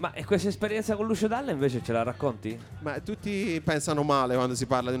 Ma e questa esperienza con Lucio Dalla invece ce la racconti? Ma tutti pensano male quando si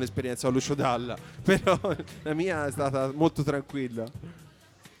parla di un'esperienza con Lucio Dalla, però la mia è stata molto tranquilla.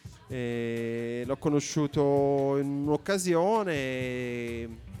 L'ho conosciuto in un'occasione e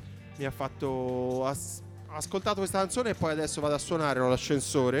mi ha fatto ascoltato questa canzone, e poi adesso vado a suonare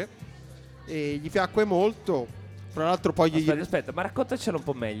l'ascensore e gli piacque molto. Tra l'altro poi aspetta, ma raccontacelo un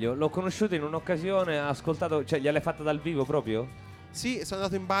po' meglio. L'ho conosciuto in un'occasione, ha ascoltato, cioè gliel'hai fatta dal vivo proprio? Sì, sono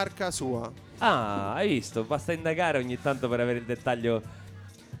andato in barca sua. Ah, hai visto? Basta indagare ogni tanto per avere il dettaglio.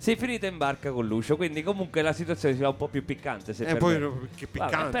 Sei finito in barca con Lucio, quindi comunque la situazione si va un po' più piccante. Se poi permetti. che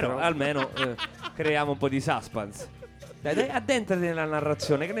piccante. Vabbè, però no? almeno creiamo un po' di suspense. Dai, addentrati nella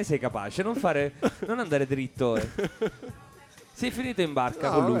narrazione, che ne sei capace. Non andare dritto. Sei finito in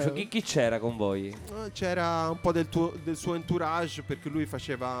barca con Lucio. Chi c'era con voi? C'era un po' del suo entourage, perché lui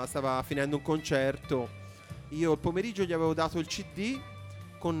stava finendo un concerto. Io il pomeriggio gli avevo dato il CD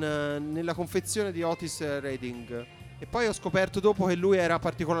nella confezione di Otis Redding. E poi ho scoperto dopo che lui era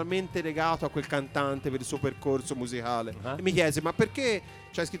particolarmente legato a quel cantante per il suo percorso musicale. E mi chiese: ma perché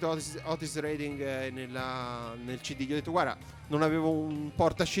c'è scritto Otis Redding nel CD? Gli ho detto: guarda, non avevo un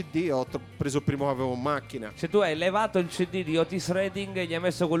porta CD, ho preso il primo che avevo in macchina. Cioè tu hai levato il CD di Otis Redding, gli hai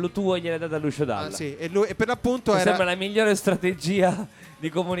messo quello tuo e gliel'hai dato a Lucio Dalla. Sì, e per l'appunto era... sembra la migliore strategia di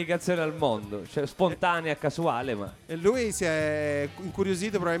comunicazione al mondo. Cioè spontanea, casuale, ma... E lui si è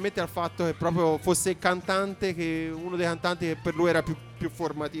incuriosito probabilmente al fatto che proprio fosse il cantante, uno dei cantanti che per lui era più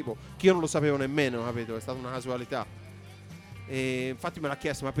formativo, che io non lo sapevo nemmeno, capito? È stata una casualità. E infatti me l'ha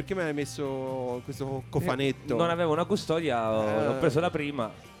chiesto: ma perché mi hai messo questo cofanetto? Non avevo una custodia, l'ho preso la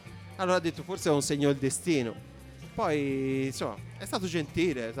prima. Allora ha detto: forse è un segno del destino. Poi insomma è stato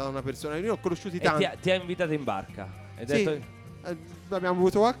gentile, è stata una persona, io ho conosciuti tanti. Ti ha invitato in barca. Hai detto... abbiamo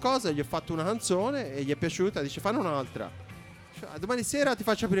avuto qualcosa, gli ho fatto una canzone e gli è piaciuta, dice: fanno un'altra, cioè, domani sera ti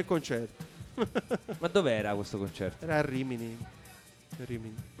faccio aprire il concerto. Ma dov'era questo concerto? Era a Rimini.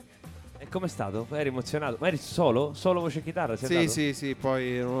 E com'è stato? Eri emozionato? Ma eri solo? Solo voce e chitarra? Sì,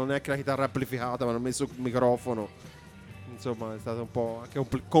 poi non è che la chitarra amplificata, ma hanno messo il microfono. Insomma, è stato un po'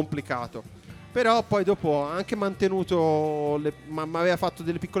 anche complicato. Però poi dopo ha anche mantenuto mi aveva fatto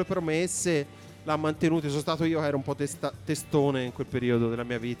delle piccole promesse, l'ha mantenuto. Sono stato io che ero un po' testone in quel periodo della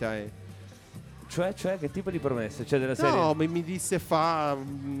mia vita. Cioè che tipo di promesse? Cioè della serie? No, mi disse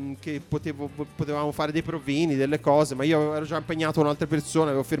che potevamo fare dei provini, delle cose, ma io ero già impegnato con altre persone,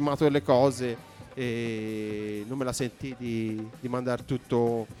 avevo firmato delle cose e non me la sentì di mandare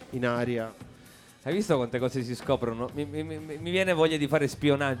tutto in aria. Hai visto quante cose si scoprono? Mi viene voglia di fare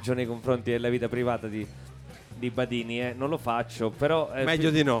spionaggio nei confronti della vita privata di Badini, non lo faccio, però... Meglio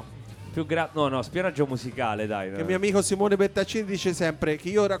di no. No, spionaggio musicale, dai. Che il mio amico Simone Bettaccini dice sempre che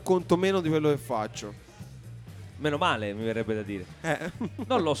io racconto meno di quello che faccio. Meno male, mi verrebbe da dire.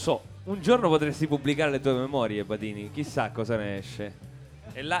 Non lo so. Un giorno potresti pubblicare le tue memorie, Badini. Chissà cosa ne esce.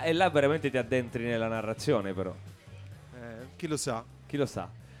 E là veramente ti addentri nella narrazione, però. Chi lo sa?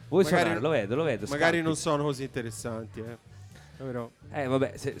 Vuoi suonare? Lo vedo. Magari scalpi. non sono così interessanti, però.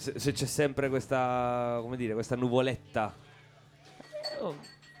 Vabbè, se c'è sempre questa, come dire, questa nuvoletta.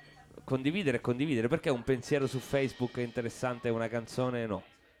 Condividere, perché un pensiero su Facebook è interessante e una canzone no?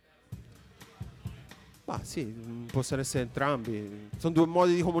 Ma sì, possono essere entrambi. Sono due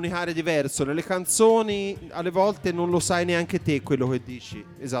modi di comunicare diversi. Nelle canzoni alle volte non lo sai neanche te quello che dici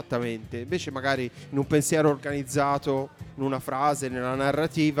esattamente. Invece magari in un pensiero organizzato, in una frase, nella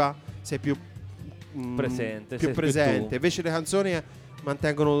narrativa, sei più presente. Invece le canzoni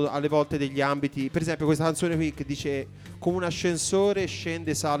mantengono alle volte degli ambiti. Per esempio questa canzone qui che dice: come un ascensore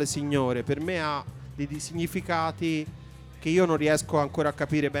scende sale signore, per me ha dei significati che io non riesco ancora a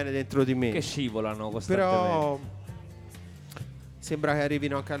capire bene dentro di me, che scivolano costantemente. però sembra che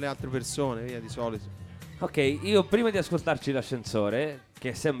arrivino anche alle altre persone, via, di solito. Ok, io prima di ascoltarci l'ascensore,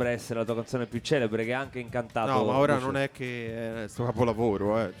 che sembra essere la tua canzone più celebre, che ha anche incantato... No, ma ora non è che è sto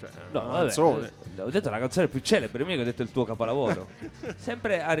capolavoro, cioè, no, vabbè, ho detto la canzone più celebre, mica ho detto il tuo capolavoro.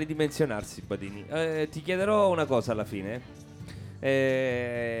 Sempre a ridimensionarsi, Badini. Ti chiederò una cosa alla fine.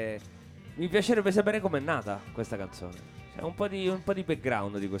 Mi piacerebbe sapere com'è nata questa canzone. Cioè, un po' di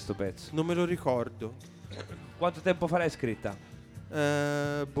background di questo pezzo. Non me lo ricordo. Quanto tempo fa l'hai scritta?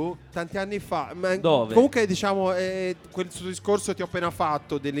 Tanti anni fa. Ma dove? Comunque diciamo quel suo discorso ti ho appena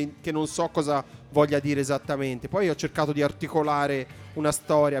fatto che non so cosa voglia dire esattamente. Poi ho cercato di articolare una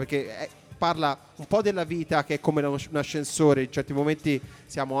storia, perché parla un po' della vita che è come un ascensore. In certi momenti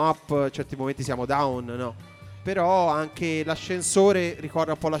siamo up, in certi momenti siamo down, no? Però anche l'ascensore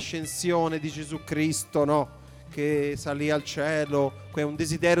ricorda un po' l'ascensione di Gesù Cristo, no? Che salì al cielo. È un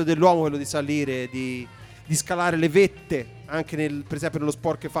desiderio dell'uomo quello di salire, di scalare le vette. Anche per esempio nello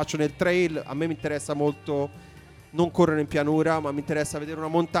sport che faccio, nel trail, a me mi interessa molto non correre in pianura, ma mi interessa vedere una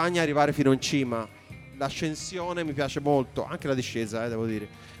montagna e arrivare fino in cima. L'ascensione mi piace molto, anche la discesa, devo dire.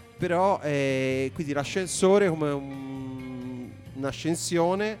 Però quindi l'ascensore come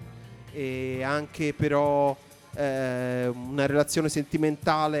un'ascensione, e anche però una relazione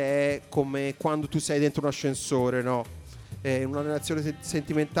sentimentale è come quando tu sei dentro un ascensore, no? Una relazione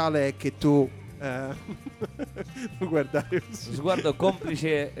sentimentale è che tu Guardare Sguardo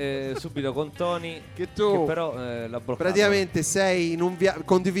complice subito con Tony, che tu che però l'ha bloccato. praticamente sei in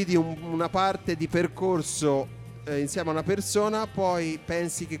condividi una parte di percorso insieme a una persona, poi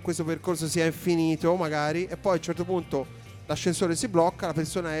pensi che questo percorso sia infinito magari, e poi a un certo punto l'ascensore si blocca, la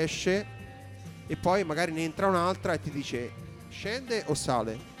persona esce e poi magari ne entra un'altra e ti dice scende o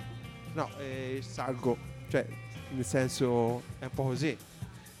sale? No, salgo, cioè nel senso è un po' così.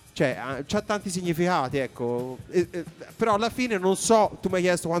 Cioè, c'ha tanti significati, ecco. Però alla fine non so, tu mi hai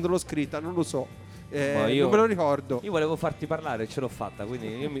chiesto quando l'ho scritta, non lo so. Non me lo ricordo. Io volevo farti parlare e ce l'ho fatta, quindi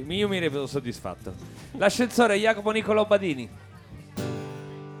io mi reputo soddisfatto. L'ascensore Jacopo, NICCOLò, BADINI.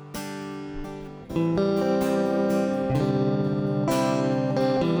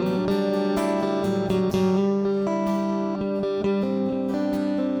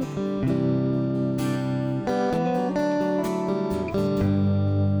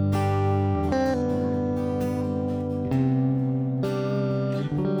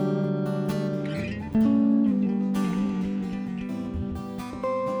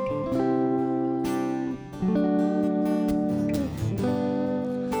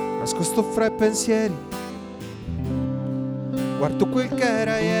 Nascosto fra i pensieri, guardo quel che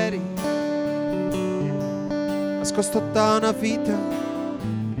era ieri, nascosto da una vita,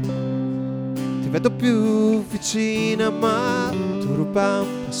 ti vedo più vicina, ma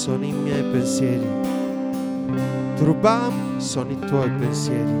turubam sono i miei pensieri, turubam sono i tuoi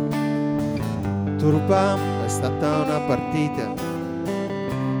pensieri, turubam è stata una partita,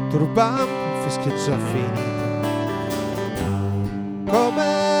 turubam fischia già finita.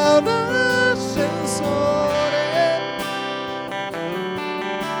 Come un ascensore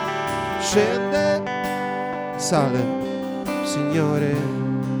scende, sale, Signore.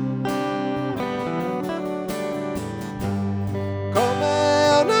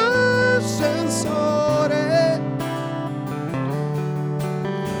 Come un ascensore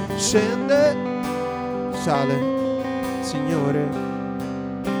scende, sale, Signore.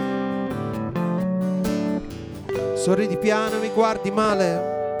 Sorridi piano e mi guardi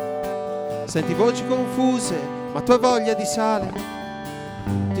male, senti voci confuse, ma tu hai voglia di sale.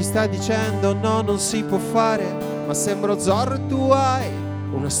 Ti stai dicendo no, non si può fare, ma sembro Zorro e tu hai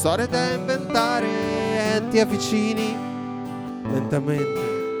una storia da inventare. E ti avvicini lentamente,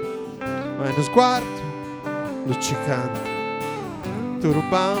 ma hai uno sguardo luccicante.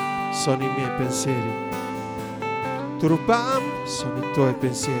 Turubam sono i miei pensieri, turubam sono i tuoi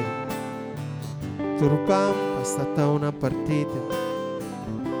pensieri, turubam è stata una partita,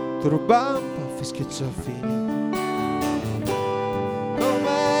 turubam fischia già finita.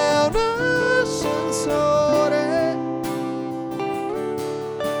 Come un ascensore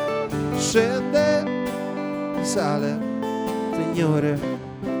scende, sale, Signore.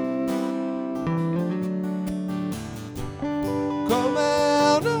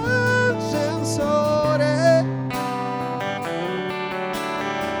 Come un ascensore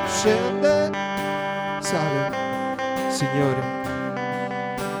scende, sale, Signore.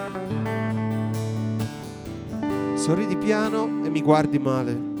 Sorridi piano e mi guardi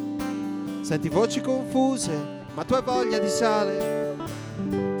male, senti voci confuse, ma tu hai voglia di sale.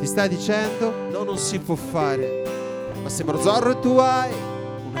 Ti stai dicendo no, non si può fare, ma sembro Zorro e tu hai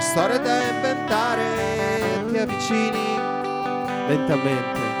una storia da inventare. Ti avvicini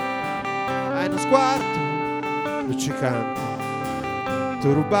lentamente, hai uno sguardo luccicante.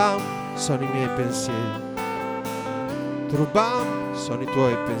 Turubam sono i miei pensieri, turubam sono i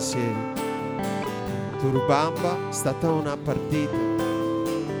tuoi pensieri, turubamba è stata una partita,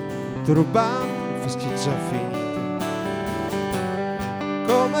 turubam fischia già finita.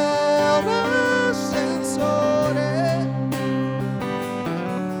 Come un ascensore,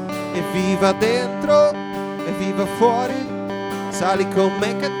 e viva dentro e viva fuori, sali con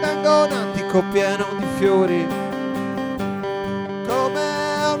me che tengo un antico pieno di fiori. Come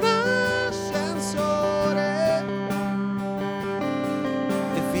un ascensore,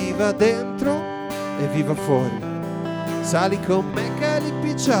 e viva dentro e viva fuori, sali con me che li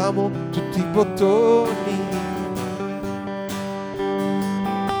pigiamo tutti i bottoni.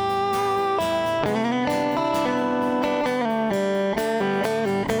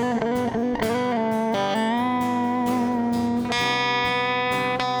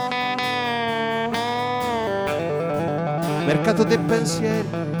 Mercato dei pensieri,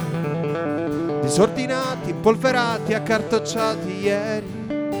 disordinati, impolverati, accartocciati ieri.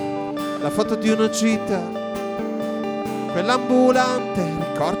 La foto di una gita, quell'ambulante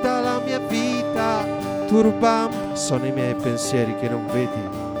ricorda la mia vita. Turubam sono i miei pensieri che non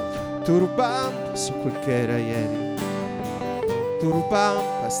vedi, turubam su quel che era ieri,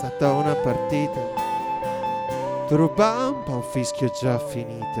 turubam è stata una partita, turubam, un fischio già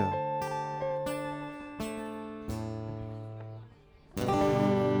finito.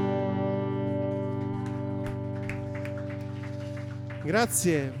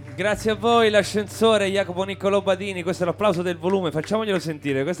 Grazie. Grazie a voi, l'ascensore, Jacopo, NICCOLò, BADINI. Questo è l'applauso del volume, facciamoglielo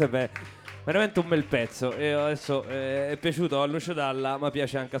sentire. Questo è veramente un bel pezzo. E adesso è piaciuto a Lucio Dalla, ma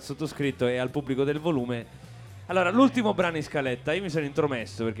piace anche al sottoscritto e al pubblico del volume. Allora, l'ultimo brano in scaletta, io mi sono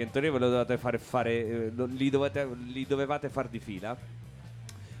intromesso perché in teoria ve lo dovete fare li dovevate far di fila.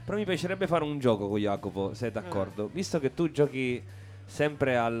 Però mi piacerebbe fare un gioco con Jacopo, se è d'accordo. Visto che tu giochi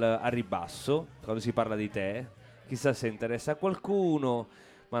sempre al ribasso quando si parla di te, chissà se interessa a qualcuno,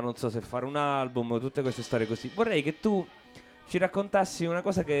 ma non so se fare un album o tutte queste storie così. Vorrei che tu ci raccontassi una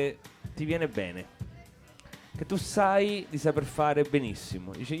cosa che ti viene bene, che tu sai di saper fare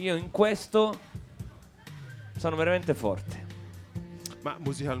benissimo. Dici, io in questo sono veramente forte. Ma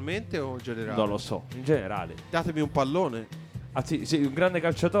musicalmente o in generale? Non lo so, in generale. Datemi un pallone. Ah sì, un grande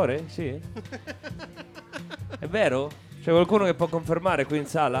calciatore? Sì. È vero? C'è qualcuno che può confermare qui in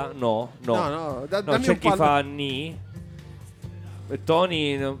sala? No. No, no, c'è chi fa ni. E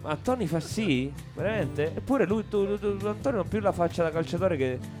Tony. Ah, Tony fa sì? Veramente? Eppure lui, Antonio, ha più la faccia da calciatore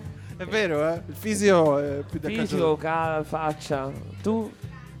che. È vero, eh? Il fisico è più da fisico, faccia. Tu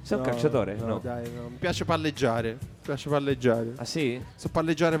sei un calciatore? No, dai, no. Mi piace palleggiare. Ah sì? So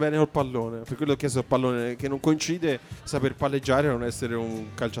palleggiare bene col pallone. Per quello ho chiesto il pallone, che non coincide saper palleggiare e non essere un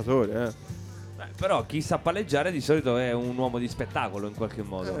calciatore, Però chi sa palleggiare di solito è un uomo di spettacolo in qualche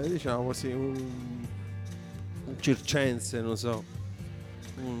modo. Diciamo sì, un circense, non so.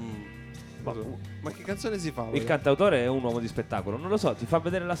 Ma che canzone si fa? Il cantautore è un uomo di spettacolo. Non lo so, ti fa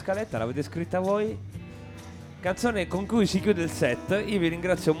vedere la scaletta, l'avete scritta voi? Canzone con cui si chiude il set. Io vi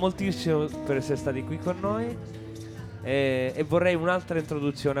ringrazio moltissimo per essere stati qui con noi. E vorrei un'altra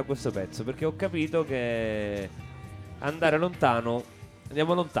introduzione a questo pezzo, perché ho capito che andare lontano.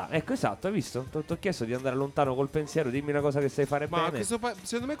 Andiamo lontano. Ecco, esatto, hai visto? Ti ho chiesto di andare lontano col pensiero. Dimmi una cosa che sai fare bene.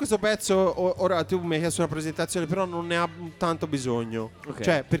 Secondo me questo pezzo, ora tu mi hai chiesto una presentazione, però non ne ha tanto bisogno. Okay.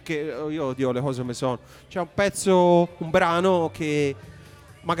 Cioè, perché io odio le cose come sono. C'è un pezzo, un brano che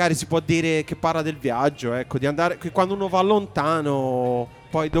magari si può dire che parla del viaggio, ecco, di andare, che quando uno va lontano,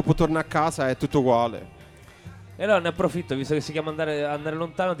 poi dopo torna a casa è tutto uguale. E allora ne approfitto, visto che si chiama andare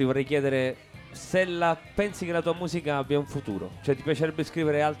lontano, ti vorrei chiedere se pensi che la tua musica abbia un futuro. Cioè ti piacerebbe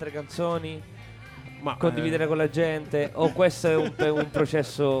scrivere altre canzoni, condividere con la gente, o questo è un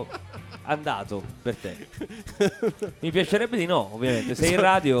processo andato per te? Mi piacerebbe di no, ovviamente. Sei in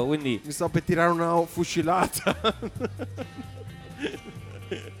radio, quindi mi sto per tirare una fucilata.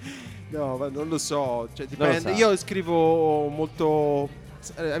 No, ma non lo so, cioè, dipende. Io scrivo molto.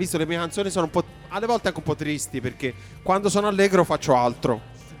 Hai visto, le mie canzoni sono un po', alle volte anche un po' tristi, perché quando sono allegro faccio altro.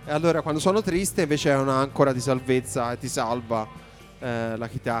 E allora quando sono triste invece è un'ancora di salvezza e ti salva la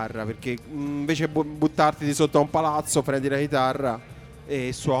chitarra, perché invece buttarti di sotto a un palazzo, prendi la chitarra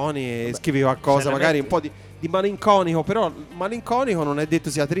e suoni e scrivi qualcosa, magari un po' di malinconico, però malinconico non è detto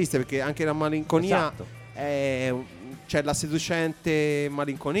sia triste, perché anche la malinconia c'è la seducente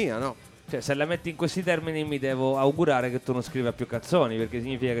malinconia, no? Cioè, se la metti in questi termini mi devo augurare che tu non scriva più canzoni, perché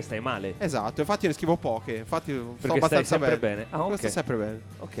significa che stai male. Esatto, infatti ne scrivo poche, infatti sto abbastanza sempre bene. Ah, ok. Sto sempre bene.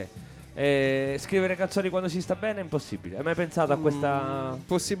 Ok. Scrivere canzoni quando si sta bene è impossibile. Hai mai pensato a questa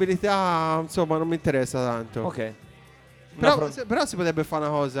possibilità? Insomma, non mi interessa tanto. Ok. Però si potrebbe fare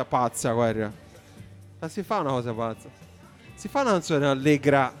una cosa pazza, guarda. Ma si fa una cosa pazza. Si fa una canzone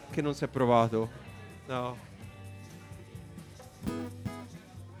allegra che non si è provato. No.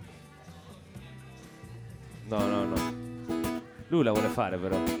 No. Lui la vuole fare,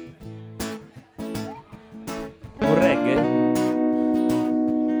 però. Un reggae?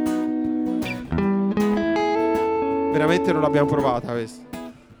 Veramente non l'abbiamo provata questa.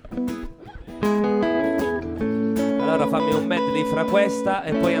 Allora fammi un medley fra questa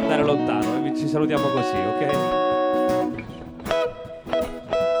e poi andare lontano. E ci salutiamo così, ok?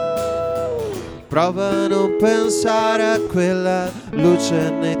 Prova a non pensare a quella luce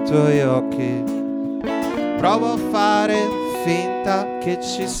nei tuoi occhi. Prova a fare finta che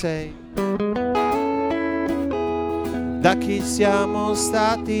ci sei. Da chi siamo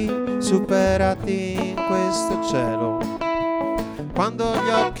stati superati in questo cielo, quando gli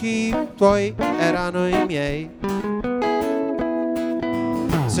occhi tuoi erano i miei.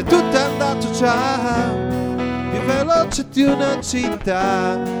 Se tutto è andato già più veloce di una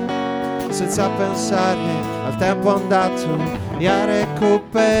città, senza pensare al tempo andato e a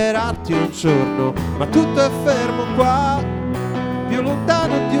recuperarti un giorno, ma tutto è fermo qua, più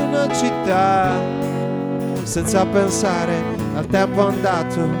lontano di una città. senza pensare al tempo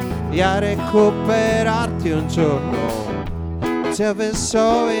andato e a recuperarti un giorno. Tell me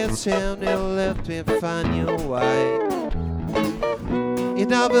so it's only left me find your way. In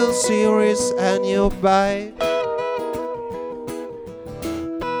double series and you buy.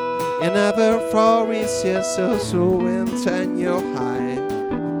 In ever forest yes so and you high.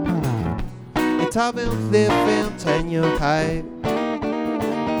 It haven't lived and you high.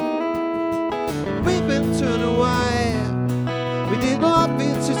 We've been turned away. We did not be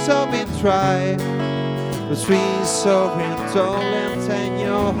to stop and try. The trees so green, tall and 10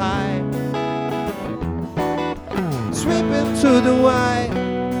 years high. Sweeping to the white,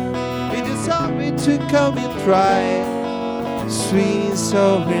 it is on me to come and try. Trees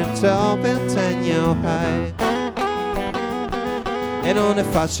so green, tall and 10 years high. E non è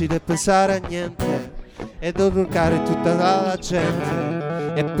facile pensare a niente ed educare tutta la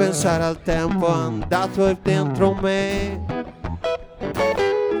gente e pensare al tempo andato e dentro me.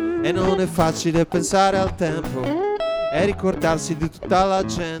 E non è facile pensare al tempo e ricordarsi di tutta la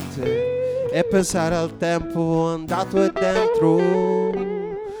gente e pensare al tempo andato e dentro.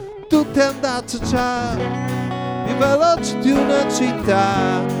 Tutto è andato già più veloce di una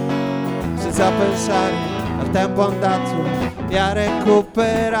città, senza pensare al tempo andato e a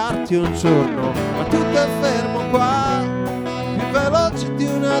recuperarti un giorno. Ma tutto è fermo qua, più veloce di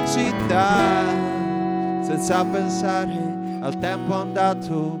una città, senza pensare al tempo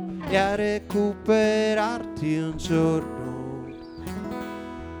andato e a recuperarti un giorno.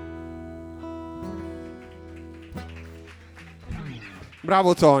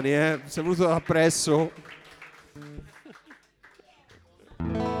 Bravo Tony, sei venuto da presso.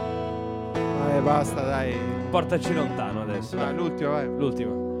 Basta, dai. Portaci lontano adesso. Dai, l'ultimo, vai.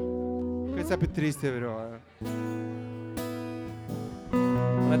 L'ultimo. Questa è più triste però.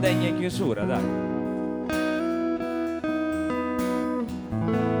 Una degna chiusura, dai.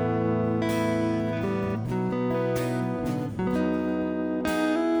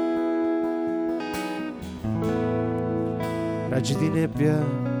 Raggi di nebbia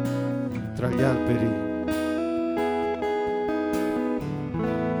tra gli alberi,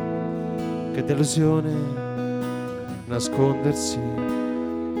 che delusione nascondersi.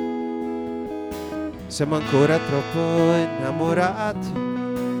 Siamo ancora troppo innamorati,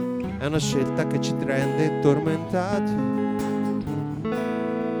 è una scelta che ci rende tormentati.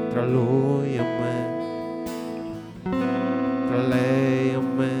 Tra lui e me, tra lei e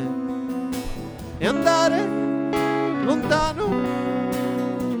me, e andare lontano,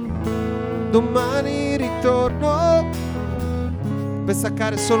 domani ritorno, per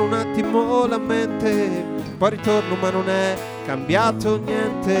staccare solo un attimo la mente, poi ritorno ma non è cambiato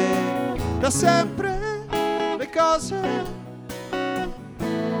niente, da sempre le cose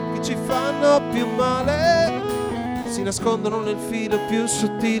che ci fanno più male si nascondono nel filo più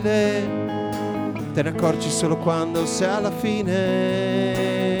sottile, te ne accorgi solo quando sei alla fine.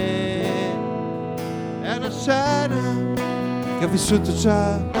 È una scena che ho vissuto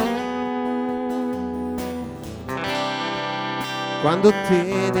già, quando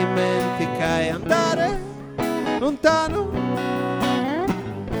ti dimenticai andare lontano,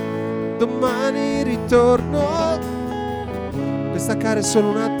 domani ritorno, per staccare solo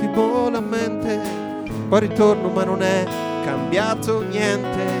un attimo la mente, poi ritorno ma non è cambiato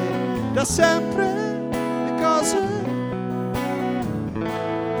niente, da sempre le cose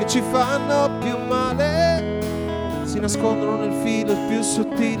che ci fanno più male si nascondono nel filo più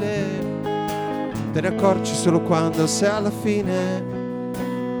sottile, te ne accorgi solo quando sei alla fine,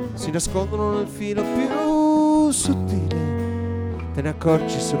 si nascondono nel filo più sottile, te ne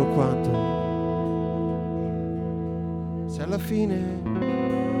accorgi solo quando sei alla fine.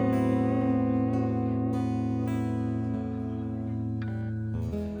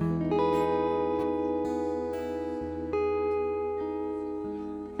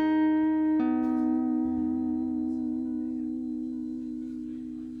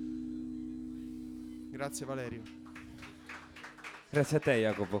 Grazie Valerio. Grazie a te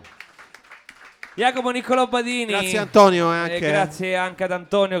Jacopo. Jacopo Niccolò Badini. Grazie Antonio anche. E grazie anche ad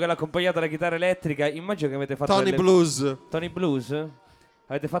Antonio che l'ha accompagnato alla chitarra elettrica. Immagino che avete fatto Tony Blues. Tony Blues?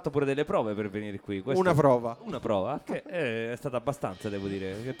 Avete fatto pure delle prove per venire qui? Una prova. Una prova che è stata abbastanza, devo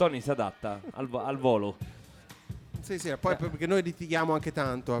dire. Che Tony si adatta al volo. Sì, poi perché noi litighiamo anche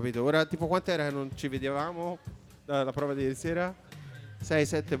tanto, capito? Ora tipo quant'era che non ci vedevamo dalla prova di ieri sera?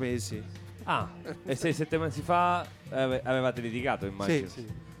 6-7 mesi. Ah, e 6-7 mesi fa avevate litigato, immagino. Sì.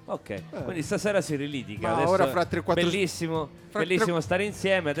 Ok, quindi stasera si rilitiga. Ma Adesso ora fra 3-4 bellissimo, bellissimo stare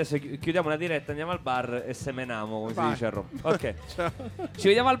insieme. Adesso chiudiamo la diretta, andiamo al bar e semeniamo, come si dice a Roma. Ok, ci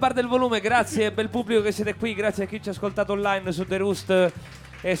vediamo al bar del volume. Grazie bel pubblico che siete qui, grazie a chi ci ha ascoltato online su The Roost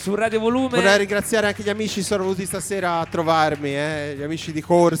e su Radio Volume. Vorrei ringraziare anche gli amici che sono venuti stasera a trovarmi, gli amici di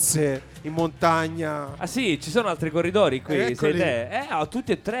corse in montagna. Ah sì, ci sono altri corridori qui, sei Eccoli. te?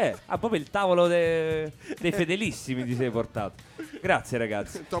 Tutti e tre. Proprio il tavolo dei fedelissimi ti sei portato. Grazie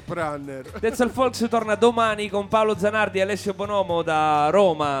ragazzi. Top runner. Denzel Folks torna domani con Paolo Zanardi e Alessio Bonomo da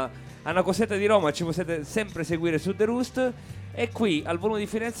Roma. A una cosetta di Roma ci potete sempre seguire su The Roost. E qui al Volume di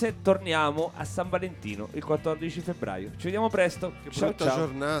Firenze torniamo a San Valentino il 14 febbraio. Ci vediamo presto. Che Ciao, brutta ciao.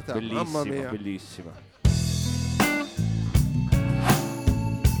 giornata, Bellissima, mamma mia. bellissima.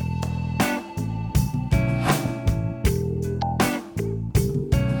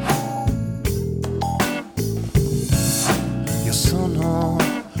 Io sono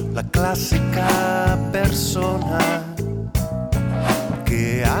la classica persona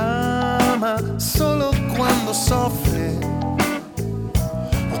che ama solo quando soffre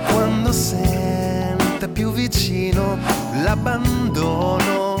o quando sente più vicino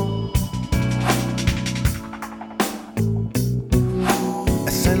l'abbandono.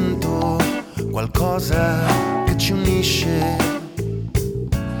 E sento qualcosa che ci unisce,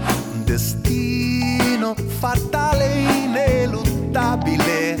 un destino fatale e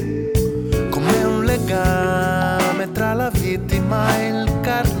ineluttabile, come un legame tra la vittima e il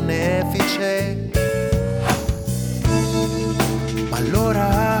carnefice. Ma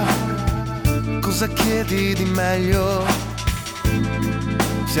allora cosa chiedi di meglio?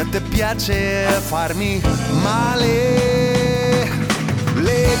 Se a te piace farmi male,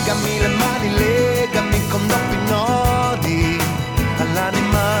 legami le mani, legami con doppi nodi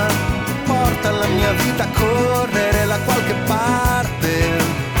all'anima, porta la mia vita a correre da qualche parte,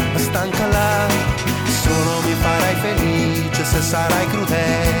 ma stancala, solo mi farai felice se sarai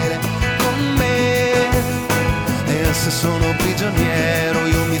crudele con me, e se sono prigioniero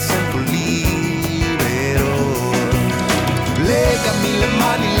io mi sento libero. Legami le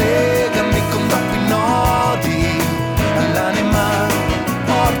mani, legami con doppi nodi all'anima,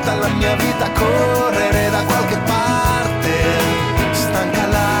 porta la mia vita a correre da qualche parte,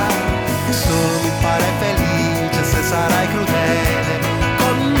 stancala, solo mi farai felice se sarai crudele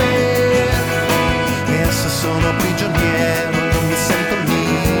con me, e se sono prigioniero non mi sento libero.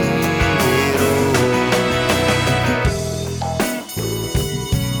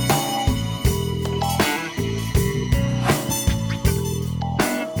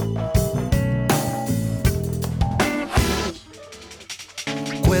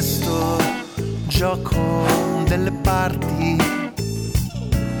 Questo gioco delle parti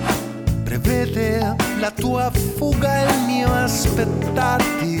prevede la tua fuga e il mio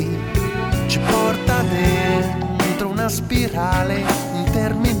aspettarti, ci porta dentro una spirale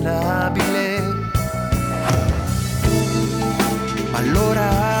interminabile. Ma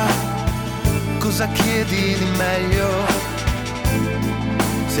allora cosa chiedi di meglio?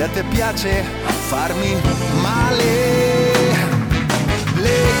 Se a te piace farmi male,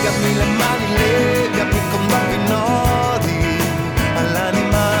 legami le mani, legami con doppi nodi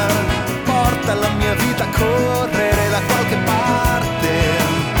all'anima, porta la mia vita a correre da qualche parte,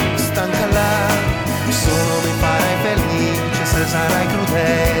 stancala, solo mi farai felice se sarai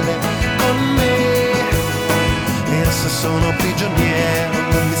crudele con me, e se sono prigioniero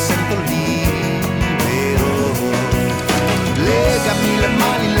non mi sento libero.